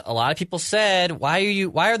 And a lot of people said, why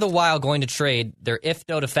are the Wild going to trade their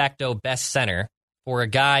ifdo de facto best center for a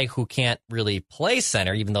guy who can't really play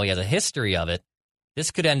center, even though he has a history of it?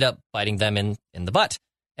 This could end up biting them in the butt.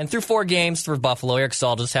 And through 4 games for Buffalo, Eric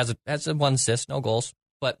Staal just has a 1 assist, no goals.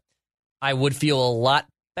 But I would feel a lot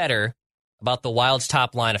better about the Wild's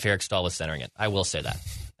top line if Eric Staal was centering it. I will say that.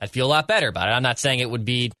 I'd feel a lot better about it. I'm not saying it would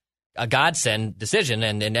be a godsend decision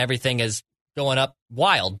and everything is going up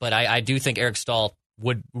wild, but I do think Eric Staal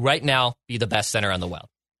would right now be the best center on the Wild,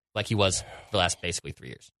 like he was for the last basically 3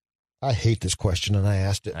 years. I hate this question, and I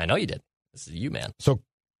asked it. I know you did. This is you, man. So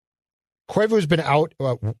Koivu has been out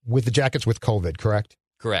with the Jackets with COVID, correct?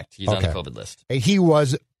 Correct. He's on the COVID list. He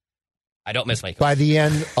was... I don't miss my coach. By the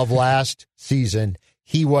end of last season,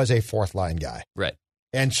 he was a fourth-line guy. Right.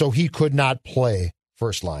 And so he could not play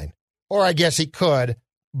first line. Or I guess he could,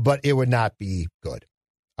 but it would not be good.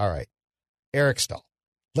 All right. Eric Staal.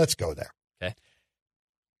 Let's go there. Okay.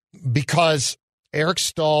 Because Eric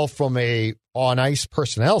Staal, from a on-ice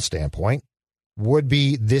personnel standpoint, would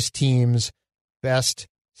be this team's best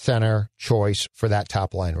center choice for that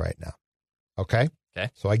top line right now. Okay? Okay.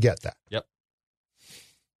 So I get that. Yep.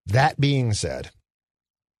 That being said,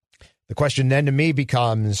 the question then to me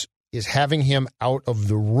becomes, is having him out of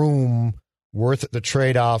the room worth the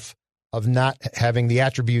trade-off of not having the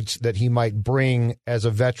attributes that he might bring as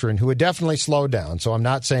a veteran who had definitely slowed down? So I'm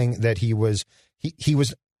not saying that he was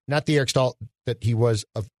not the Eric Staal that he was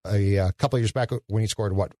a couple of years back when he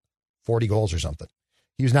scored, 40 goals or something.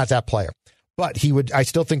 He was not that player. But he would, I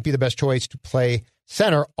still think, be the best choice to play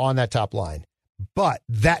center on that top line. But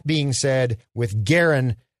that being said, with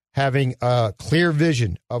Guerin having a clear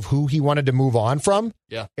vision of who he wanted to move on from,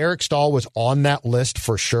 Eric Staal was on that list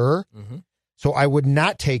for sure. Mm-hmm. So I would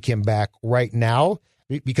not take him back right now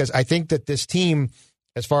because I think that this team,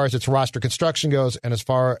 as far as its roster construction goes and as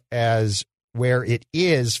far as where it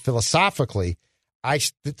is philosophically, I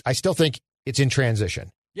still think it's in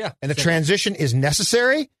transition. Yeah. And the transition is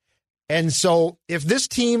necessary. And so if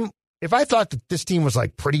I thought that this team was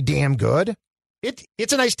like pretty damn good,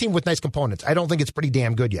 it's a nice team with nice components. I don't think it's pretty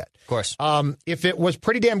damn good yet. Of course. If it was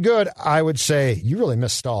pretty damn good, I would say you really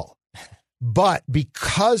missed Staal. But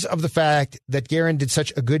because of the fact that Guerin did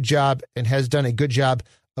such a good job and has done a good job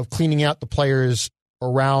of cleaning out the players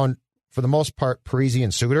around, for the most part, Parise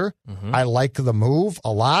and Suter, I like the move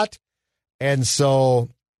a lot. And so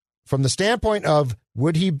from the standpoint of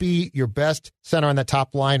would he be your best center on the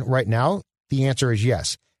top line right now, the answer is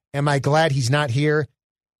yes. Am I glad he's not here?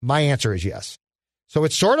 My answer is yes. So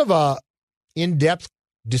it's sort of a in-depth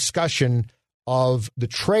discussion of the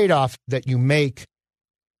trade-off that you make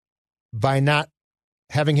by not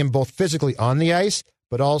having him both physically on the ice,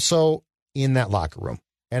 but also in that locker room.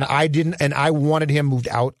 And I wanted him moved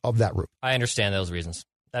out of that room. I understand those reasons.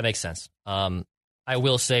 That makes sense. I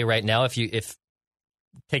will say right now, if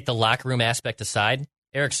take the locker room aspect aside,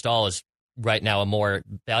 Eric Staal is right now a more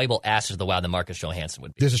valuable asset to the Wild than Marcus Johansson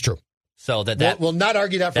would be. This is true. So we'll not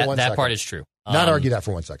argue that for 1 second. That part is true. Not argue that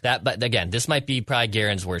for 1 second. But again, this might be probably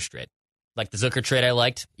Guerin's worst trade. Like the Zucker trade I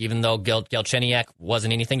liked, even though Galchenyuk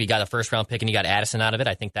wasn't anything. You got a first-round pick and you got Addison out of it.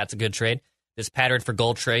 I think that's a good trade. This pattern for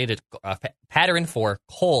Cole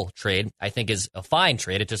trade, I think is a fine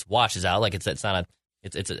trade. It just washes out. Like it's not a.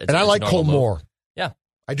 It's and I like Cole more. Yeah,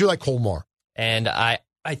 I do like Cole more. And I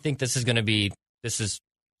think this is going to be.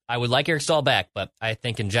 I would like Eric Staal back, but I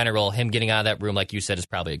think in general, him getting out of that room, like you said, is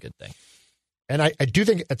probably a good thing. And I do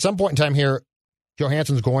think at some point in time here,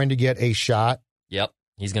 Johansson's going to get a shot. Yep.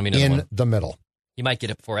 He's going to be in the middle. He might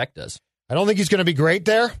get it before Ek does. I don't think he's going to be great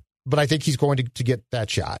there, but I think he's going to get that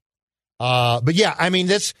shot. But yeah, I mean,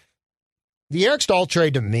 the Eric Staal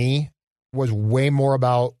trade to me was way more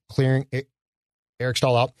about clearing Eric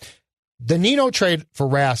Staal out. The Nino trade for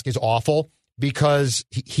Rask is awful because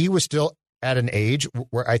he was still at an age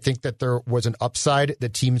where I think that there was an upside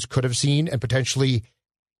that teams could have seen and potentially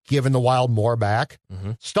given the Wild more back.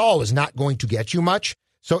 Mm-hmm. Staal is not going to get you much.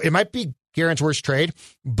 So it might be Guerin's worst trade,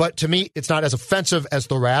 but to me, it's not as offensive as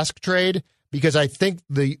the Rask trade because I think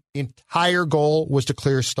the entire goal was to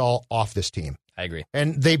clear Staal off this team. I agree.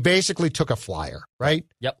 And they basically took a flyer, right?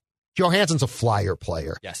 Yep. Johansson's a flyer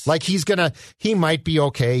player. Yes. Like he might be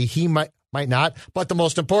okay. He might not. But the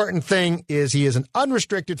most important thing is he is an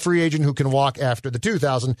unrestricted free agent who can walk after the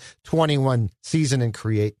 2021 season and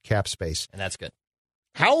create cap space. And that's good.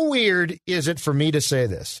 How weird is it for me to say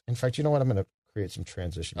this? In fact, you know what? I'm going to create some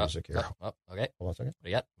transition music here. Okay. Hold on a second. What do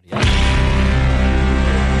you got?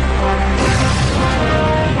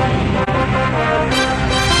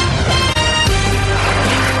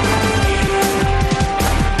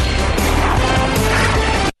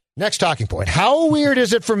 Next talking point. How weird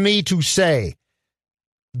is it for me to say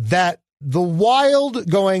that the Wild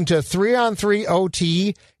going to 3-on-3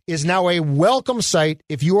 OT is now a welcome sight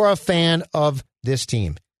if you are a fan of this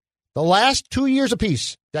team? The last 2 years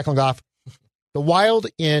apiece, Declan Goff, the Wild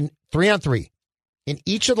in 3-on-3, in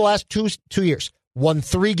each of the last two years, won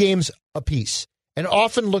 3 games apiece and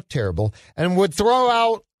often looked terrible and would throw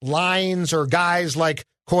out lines or guys like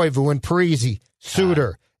Koivu and Parise,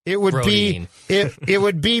 Suter. It would Brodeen. It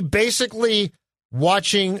would be basically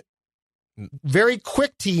watching very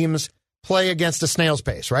quick teams play against a snail's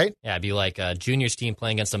pace, right? Yeah, it'd be like a juniors team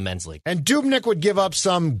playing against a men's league. And Dubnyk would give up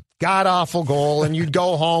some god-awful goal, and you'd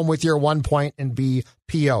go home with your 1 point and be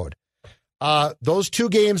PO'd. Those 2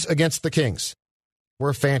 games against the Kings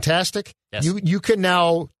were fantastic. Yes. You can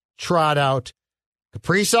now trot out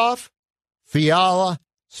Kaprizov, Fiala,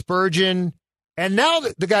 Spurgeon, and now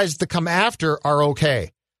the guys that come after are okay.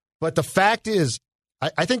 But the fact is,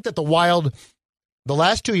 I think that the Wild, the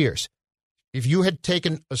last 2 years, if you had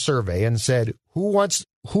taken a survey and said,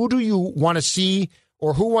 who do you want to see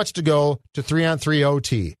or who wants to go to 3-on-3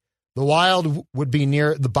 OT? The Wild would be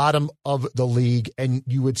near the bottom of the league, and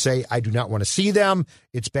you would say, I do not want to see them.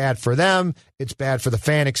 It's bad for them. It's bad for the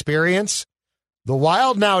fan experience. The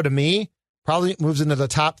Wild now, to me, probably moves into the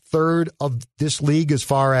top third of this league as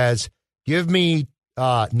far as give me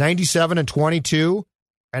 97-22,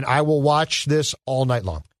 and I will watch this all night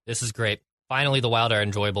long. This is great. Finally, the Wild are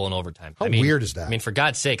enjoyable in overtime. How weird is that? I mean, for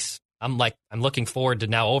God's sakes, I'm looking forward to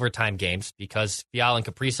now overtime games because Fiala and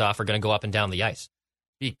Kaprizov are going to go up and down the ice.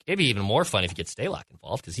 It'd be even more fun if you get Stalock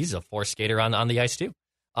involved because he's a force skater on the ice too.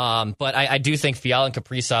 But I do think Fiala and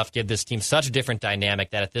Kaprizov give this team such a different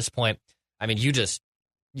dynamic that at this point, I mean,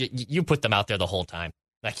 you put them out there the whole time.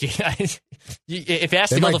 Like if it has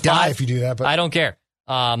to go to 5, if you do that, but I don't care.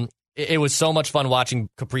 It was so much fun watching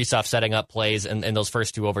Kaprizov setting up plays in those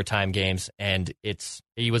first 2 overtime games, and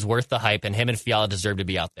he was worth the hype. And him and Fiala deserve to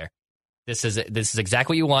be out there. This is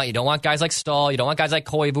exactly what you want. You don't want guys like Stahl. You don't want guys like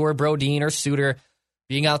Koivu or Brodin or Suter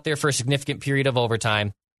being out there for a significant period of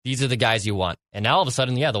overtime. These are the guys you want. And now all of a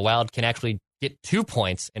sudden, the Wild can actually get 2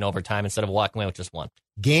 points in overtime instead of walking away with just 1.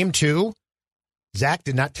 Game 2, Zach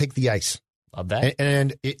did not take the ice. Love that.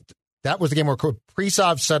 And that was the game where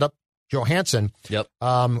Kaprizov set up Johansson,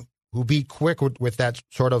 who beat Quick with that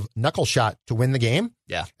sort of knuckle shot to win the game.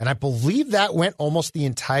 Yeah. And I believe that went almost the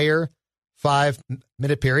entire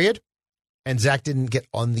 5-minute period, and Zach didn't get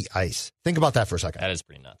on the ice. Think about that for a second. That is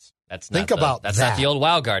pretty nuts. That's not the old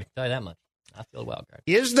wild guard. I'll tell you that much. Not the old wild card.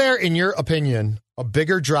 Is there, in your opinion, a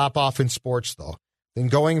bigger drop-off in sports, though, than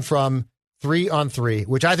going from 3-on-3,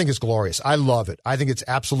 which I think is glorious. I love it. I think it's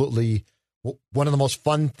absolutely one of the most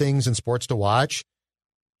fun things in sports to watch,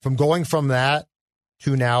 from going from that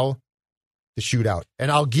to now the shootout. And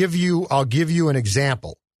I'll give you an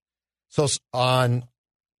example. So on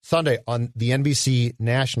Sunday, on the NBC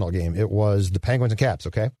national game, it was the Penguins and Caps,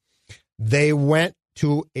 okay? They went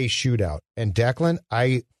to a shootout. And Declan,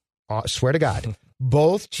 I swear to God,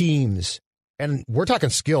 both teams, and we're talking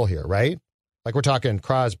skill here, right? Like we're talking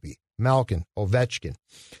Crosby, Malkin, Ovechkin.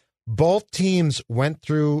 Both teams went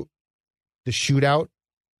through the shootout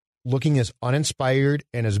looking as uninspired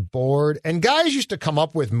and as bored. And guys used to come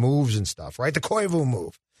up with moves and stuff, right? The Koivu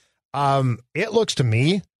move. It looks to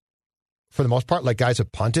me, for the most part, like guys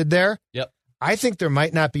have punted there. Yep. I think there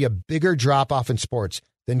might not be a bigger drop-off in sports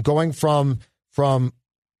than going from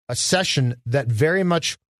a session that very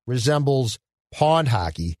much resembles pond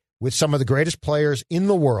hockey with some of the greatest players in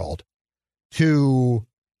the world to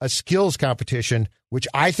a skills competition, which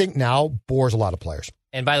I think now bores a lot of players.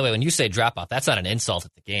 And by the way, when you say drop off, that's not an insult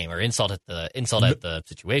at the game or insult at the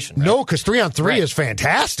situation. Right? No, because 3-on-3 is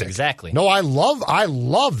fantastic. Exactly. No, I love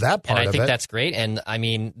that part of it. And I think that's great. And I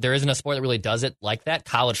mean, there isn't a sport that really does it like that.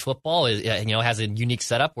 College football has a unique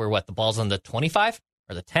setup where the ball's on the 25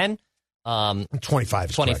 or the 10.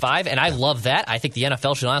 25. 25, and I love that. I think the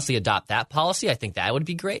NFL should honestly adopt that policy. I think that would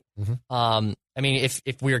be great. Mm-hmm. I mean,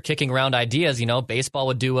 if we were kicking around ideas, baseball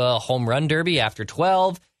would do a home run derby after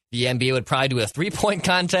 12. The NBA would probably do a 3-point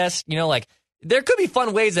contest. There could be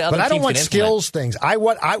fun ways that other teams can implement. But I don't want skills things.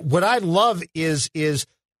 What I love is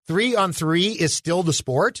 3-on-3 is still the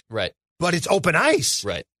sport, right? But it's open ice,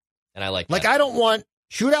 right? And I like that. I don't want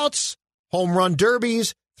shootouts, home run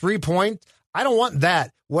derbies, 3-point. I don't want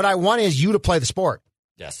that. What I want is you to play the sport.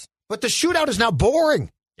 Yes. But the shootout is now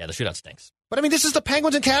boring. Yeah, the shootout stinks. But I mean, this is the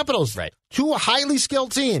Penguins and Capitals, right? 2 highly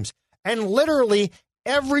skilled teams, and literally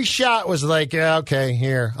every shot was like, yeah, okay,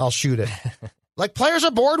 here, I'll shoot it. Like, players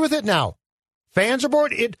are bored with it now. Fans are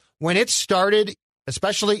bored. When it started,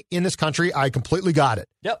 especially in this country, I completely got it.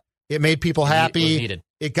 Yep. It made people happy. It was needed.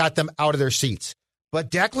 It got them out of their seats. But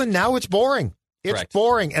Declan, now it's boring. It's Correct.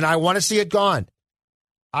 boring, and I want to see it gone.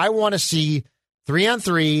 I want to see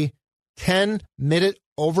 3-on-3, 10-minute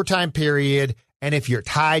overtime period, and if you're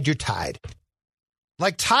tied, you're tied.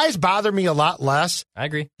 Like, ties bother me a lot less. I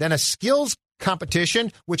agree. Than a skills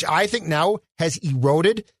competition, which I think now has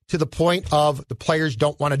eroded to the point of the players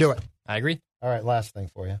don't want to do it. I agree. All right, last thing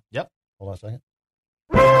for you. Yep. Hold on a second.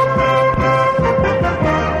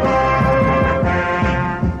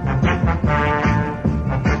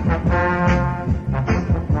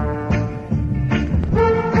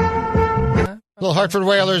 Little Hartford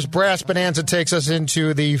Whalers Brass Bonanza takes us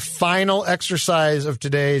into the final exercise of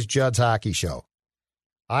today's Judd's Hockey Show.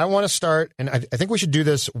 I want to start, and I think we should do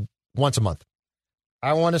this once a month.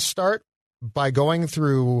 I want to start by going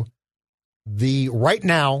through right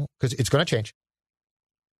now, because it's going to change,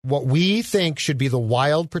 what we think should be the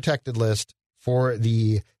Wild protected list for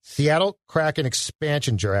the Seattle Kraken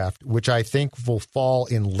expansion draft, which I think will fall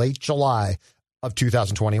in late July of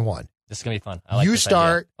 2021. This is going to be fun. I like this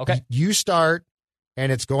start. Idea. Okay. You start,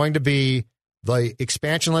 and it's going to be the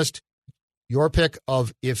expansion list your pick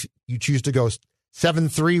of if you choose to go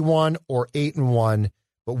 7-3-1 or 8-1.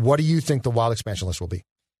 But what do you think the Wild expansion list will be?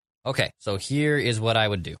 Okay, so here is what I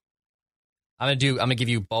would do. I'm gonna give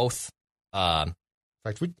you both. In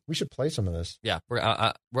fact, we should play some of this. Yeah,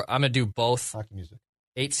 I'm gonna do both. Hockey music.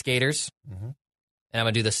 8 skaters, and I'm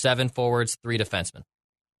gonna do the 7 forwards, 3 defensemen.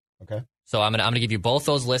 Okay. So I'm gonna give you both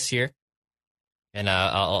those lists here, and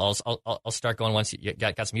I'll start going once you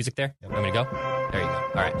got some music there. Yep. You want me to go? There you go.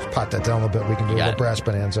 All right. Just pot that down a little bit. We can do a little brass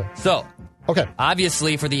bonanza. So. Okay.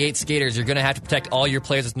 Obviously, for the 8 skaters, you're going to have to protect all your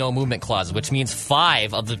players with no movement clauses, which means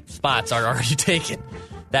 5 of the spots are already taken.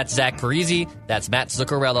 That's Zach Parise, that's Matt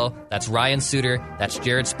Zuccarello, that's Ryan Suter, that's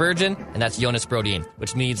Jared Spurgeon, and that's Jonas Brodin,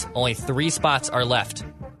 which means only 3 spots are left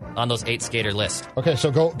on those 8 skater list. Okay, so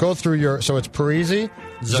go through your. So it's Parise,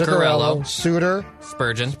 Zuccarello, Suter,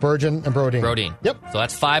 Spurgeon, and Brodin. Yep. So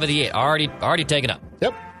that's 5 of the 8 already taken up.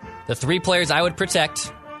 Yep. The 3 players I would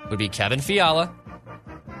protect would be Kevin Fiala,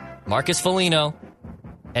 Marcus Foligno,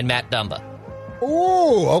 and Matt Dumba.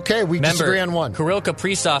 Ooh, okay. We disagree on one. Kirill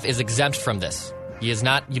Kaprizov is exempt from this. He is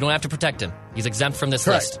not. You don't have to protect him. He's exempt from this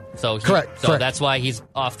list. So Correct. That's why he's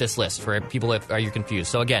off this list for people if are you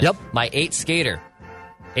confused. So again, my 8 skater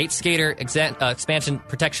expansion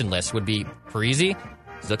protection list would be Parise,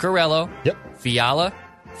 Zuccarello, Fiala,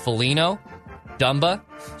 Foligno, Dumba,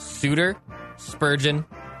 Suter, Spurgeon,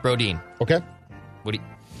 Brodin. Okay. What do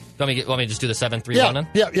you want me to just do the 7-3-1 then?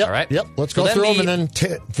 Yeah. All right. Yep. Let's go through them and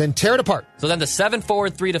then tear it apart. So then the 7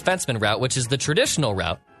 forward, 3 defenseman route, which is the traditional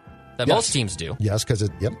route that most teams do. Yes, because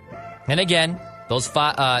And again, those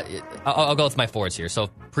 5. I'll go with my forwards here.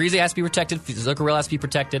 So Parise has to be protected. Zuccarello has to be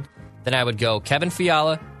protected. Then I would go Kevin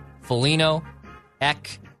Fiala, Foligno,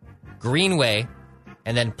 Ek, Greenway,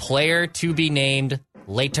 and then player to be named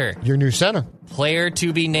later. Your new center. Player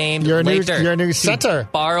to be named later. Your new center.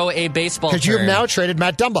 Borrow a baseball term. Because you have now traded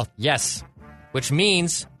Matt Dumba. Yes. Which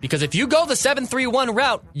means, because if you go the 7-3-1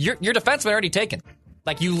 route, your defenseman already taken.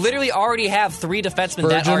 Like, you literally already have 3 defensemen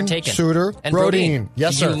that are taken. Suter, and Brodin.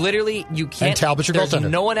 Yes, sir. You can't. And Talbot's your there's goaltender.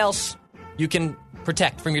 No one else you can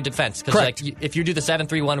protect from your defense. Because if you do the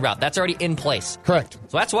 7-3-1 route, that's already in place. Correct.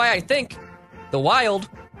 So that's why I think the Wild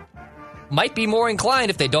might be more inclined,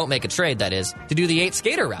 if they don't make a trade, that is, to do the 8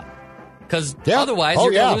 skater route. Because otherwise,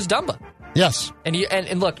 you're going to lose Dumba. Yes.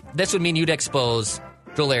 And look, this would mean you'd expose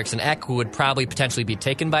Joel Eriksson Ek, who would probably potentially be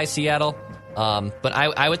taken by Seattle. But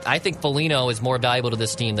I think Foligno is more valuable to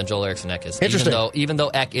this team than Joel Eriksson Ek is. Interesting. Even though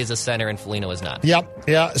Ek is a center and Foligno is not. Yep.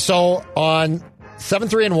 Yeah. So on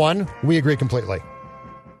 7-3-1, we agree completely.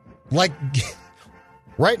 Like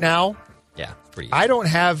right now, it's pretty easy. I don't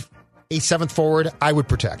have a 7th forward I would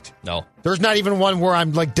protect. No. There's not even one where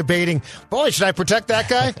I'm like debating, boy, should I protect that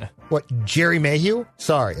guy? What, Jerry Mayhew?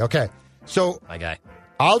 Sorry. Okay. So my guy.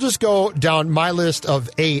 I'll just go down my list of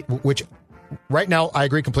 8, which right now I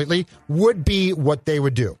agree completely, would be what they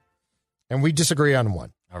would do. And we disagree on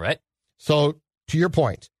one. All right. So to your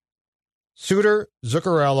point, Suter,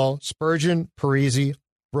 Zuccarello, Spurgeon, Parise,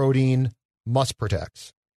 Brodin, must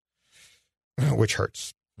protects. Which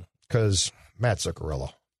hurts because Matt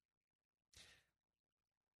Zuccarello.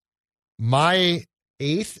 My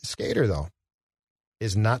 8th skater, though,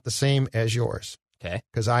 is not the same as yours. Okay.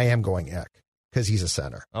 Because I am going Ek because he's a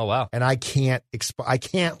center. Oh, wow. And I can't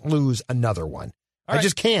lose another one. I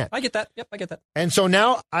just can't. I get that. Yep, I get that. And so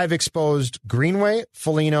now I've exposed Greenway,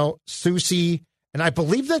 Foligno, Soucy, and I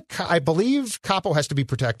believe Capo has to be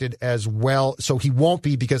protected as well. So he won't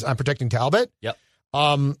be because I'm protecting Talbot. Yep.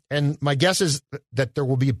 And my guess is that there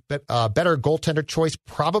will be a better goaltender choice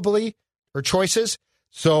choices.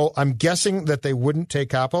 So I'm guessing that they wouldn't take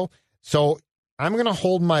Capo. So I'm going to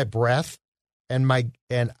hold my breath, and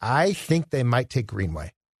I think they might take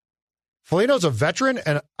Greenway. Foligno's a veteran,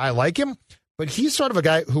 and I like him, but he's sort of a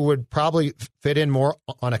guy who would probably fit in more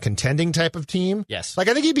on a contending type of team. Yes. Like,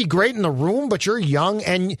 I think he'd be great in the room, but you're young,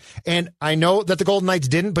 and I know that the Golden Knights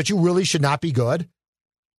didn't, but you really should not be good.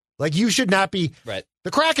 Like, you should not be. Right.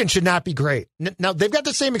 The Kraken should not be great. Now, they've got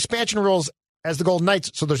the same expansion rules as the Golden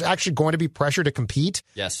Knights, so there's actually going to be pressure to compete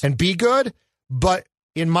and be good. But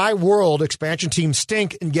in my world, expansion teams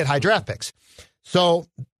stink and get high draft picks. So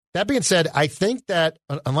that being said, I think that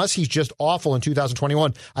unless he's just awful in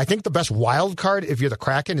 2021, I think the best wild card if you're the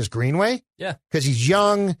Kraken is Greenway. Yeah. Because he's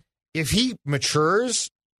young. If he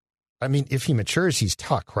matures, he's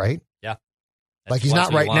Tuck, right? Yeah. Like he's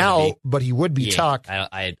not right now, but he would be Tuck.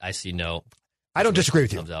 I see no. I don't disagree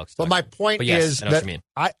with you. But my point is that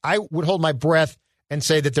I would hold my breath and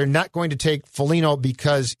say that they're not going to take Foligno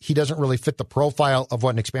because he doesn't really fit the profile of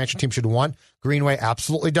what an expansion team should want. Greenway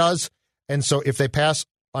absolutely does. And so if they pass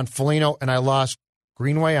on Foligno and I lost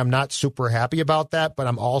Greenway, I'm not super happy about that, but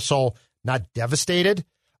I'm also not devastated.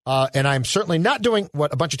 And I'm certainly not doing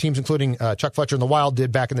what a bunch of teams, including Chuck Fletcher and the Wild,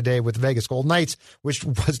 did back in the day with Vegas Golden Knights, which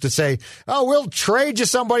was to say, oh, we'll trade you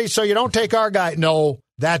somebody so you don't take our guy. No,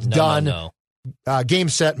 that's done. No. Game,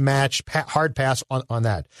 set, match, hard pass on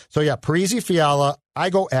that. So, yeah, Parise, Fiala,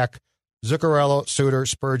 Igo Ek, Zuccarello, Suter,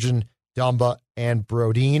 Spurgeon, Dumba, and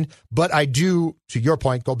Brodin. But I do, to your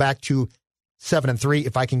point, go back to 7-3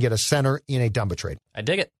 if I can get a center in a Dumba trade. I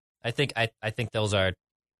dig it. I think that's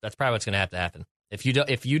probably what's going to have to happen. If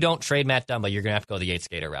you don't trade Matt Dumba, you're going to have to go the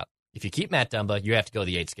 8-skater route. If you keep Matt Dumba, you have to go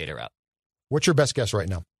the 8-skater route. What's your best guess right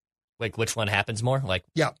now? Like, which one happens more?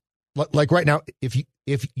 Yeah. Like right now, if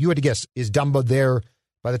you had to guess, is Dumba there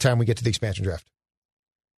by the time we get to the expansion draft?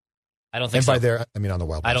 I don't think and so. by there, I mean on the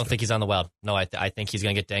Wild. I don't think he's on the Wild. No, I think he's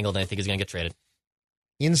going to get dangled, and I think he's going to get traded.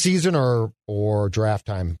 In season or draft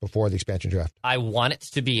time before the expansion draft? I want it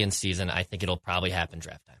to be in season. I think it'll probably happen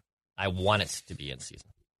draft time. I want it to be in season.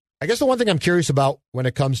 I guess the one thing I'm curious about when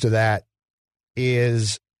it comes to that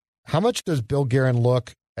is how much does Bill Guerin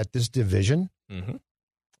look at this division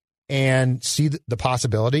and see the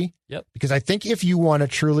possibility? Yep. Because I think if you want to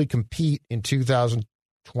truly compete in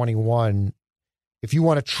 2021, if you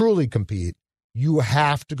want to truly compete, you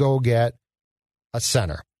have to go get a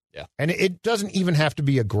center. Yeah. And it doesn't even have to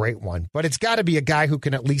be a great one, but it's got to be a guy who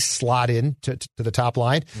can at least slot in to the top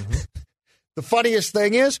line. The funniest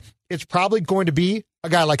thing is it's probably going to be a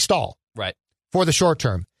guy like Stahl. Right. For the short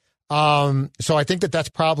term. So I think that's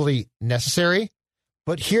probably necessary.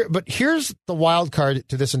 But here's the wild card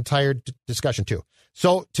to this entire discussion too.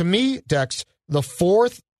 So to me, Dex, the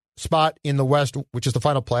fourth spot in the West, which is the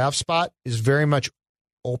final playoff spot, is very much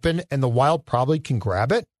open, and the Wild probably can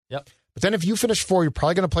grab it. Yep. But then if you finish 4, you're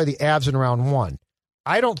probably going to play the Avs in round 1.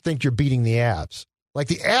 I don't think you're beating the Avs. Like,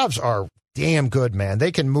 the Avs are damn good, man.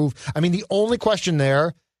 They can move. I mean, the only question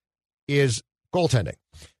there is goaltending.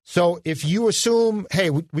 So if you assume, hey,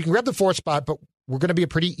 we can grab the 4th spot, but we're going to be a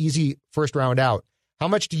pretty easy first round out, how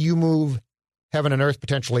much do you move heaven and earth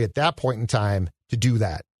potentially at that point in time to do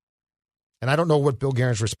that? And I don't know what Bill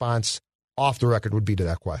Guerin's response off the record would be to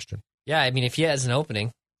that question. Yeah, I mean, if he has an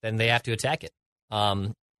opening, then they have to attack it.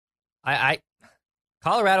 Colorado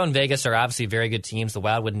and Vegas are obviously very good teams. The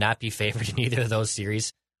Wild would not be favored in either of those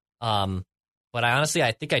series. But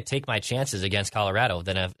I think I'd take my chances against Colorado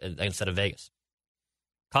instead of Vegas.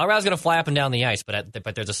 Colorado's going to fly up and down the ice,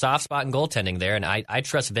 but there's a soft spot in goaltending there, and I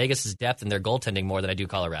trust Vegas' depth in their goaltending more than I do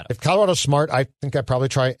Colorado. If Colorado's smart, I think I'd probably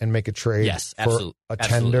try and make a trade for a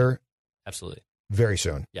tender. Absolutely. Very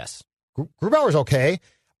soon. Yes. Grubauer's okay,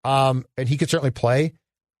 and he could certainly play,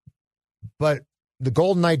 but the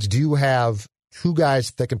Golden Knights do have 2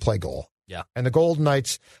 guys that can play goal. Yeah. And the Golden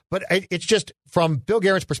Knights, but it's just from Bill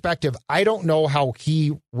Guerin's perspective, I don't know how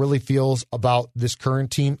he really feels about this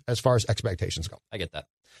current team as far as expectations go. I get that.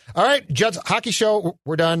 All right, Judd's Hockey Show,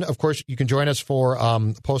 we're done. Of course, you can join us for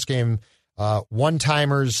post-game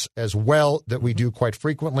one-timers as well that we do quite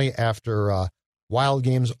frequently after Wild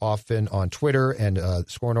games, often on Twitter and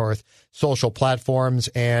Score North social platforms.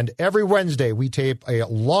 And every Wednesday, we tape a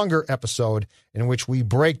longer episode in which we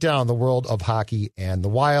break down the world of hockey and the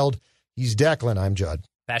Wild. He's Declan. I'm Judd.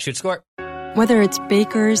 Fast Shoot Score. Whether it's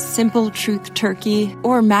Baker's Simple Truth Turkey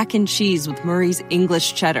or mac and cheese with Murray's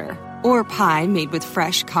English Cheddar or pie made with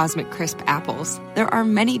fresh Cosmic Crisp apples, there are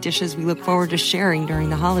many dishes we look forward to sharing during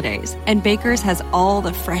the holidays. And Baker's has all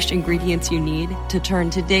the fresh ingredients you need to turn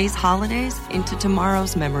today's holidays into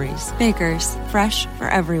tomorrow's memories. Baker's, fresh for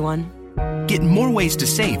everyone. Get more ways to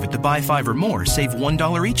save at the Buy 5 or More Save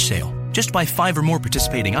 $1 each sale. Just buy 5 or more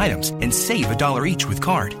participating items and save $1 each with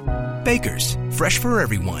card. Baker's, fresh for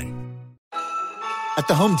everyone. At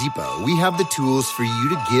the Home Depot, we have the tools for you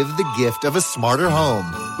to give the gift of a smarter home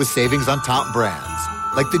with savings on top brands,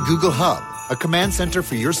 like the Google Hub, a command center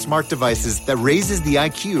for your smart devices that raises the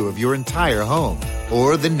IQ of your entire home,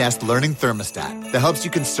 or the Nest Learning Thermostat that helps you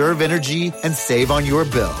conserve energy and save on your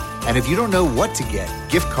bill. And if you don't know what to get,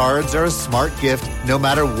 gift cards are a smart gift no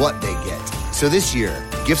matter what they get. So this year,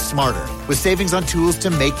 gift smarter with savings on tools to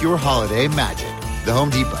make your holiday magic. The Home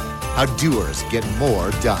Depot, how doers get more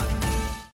done.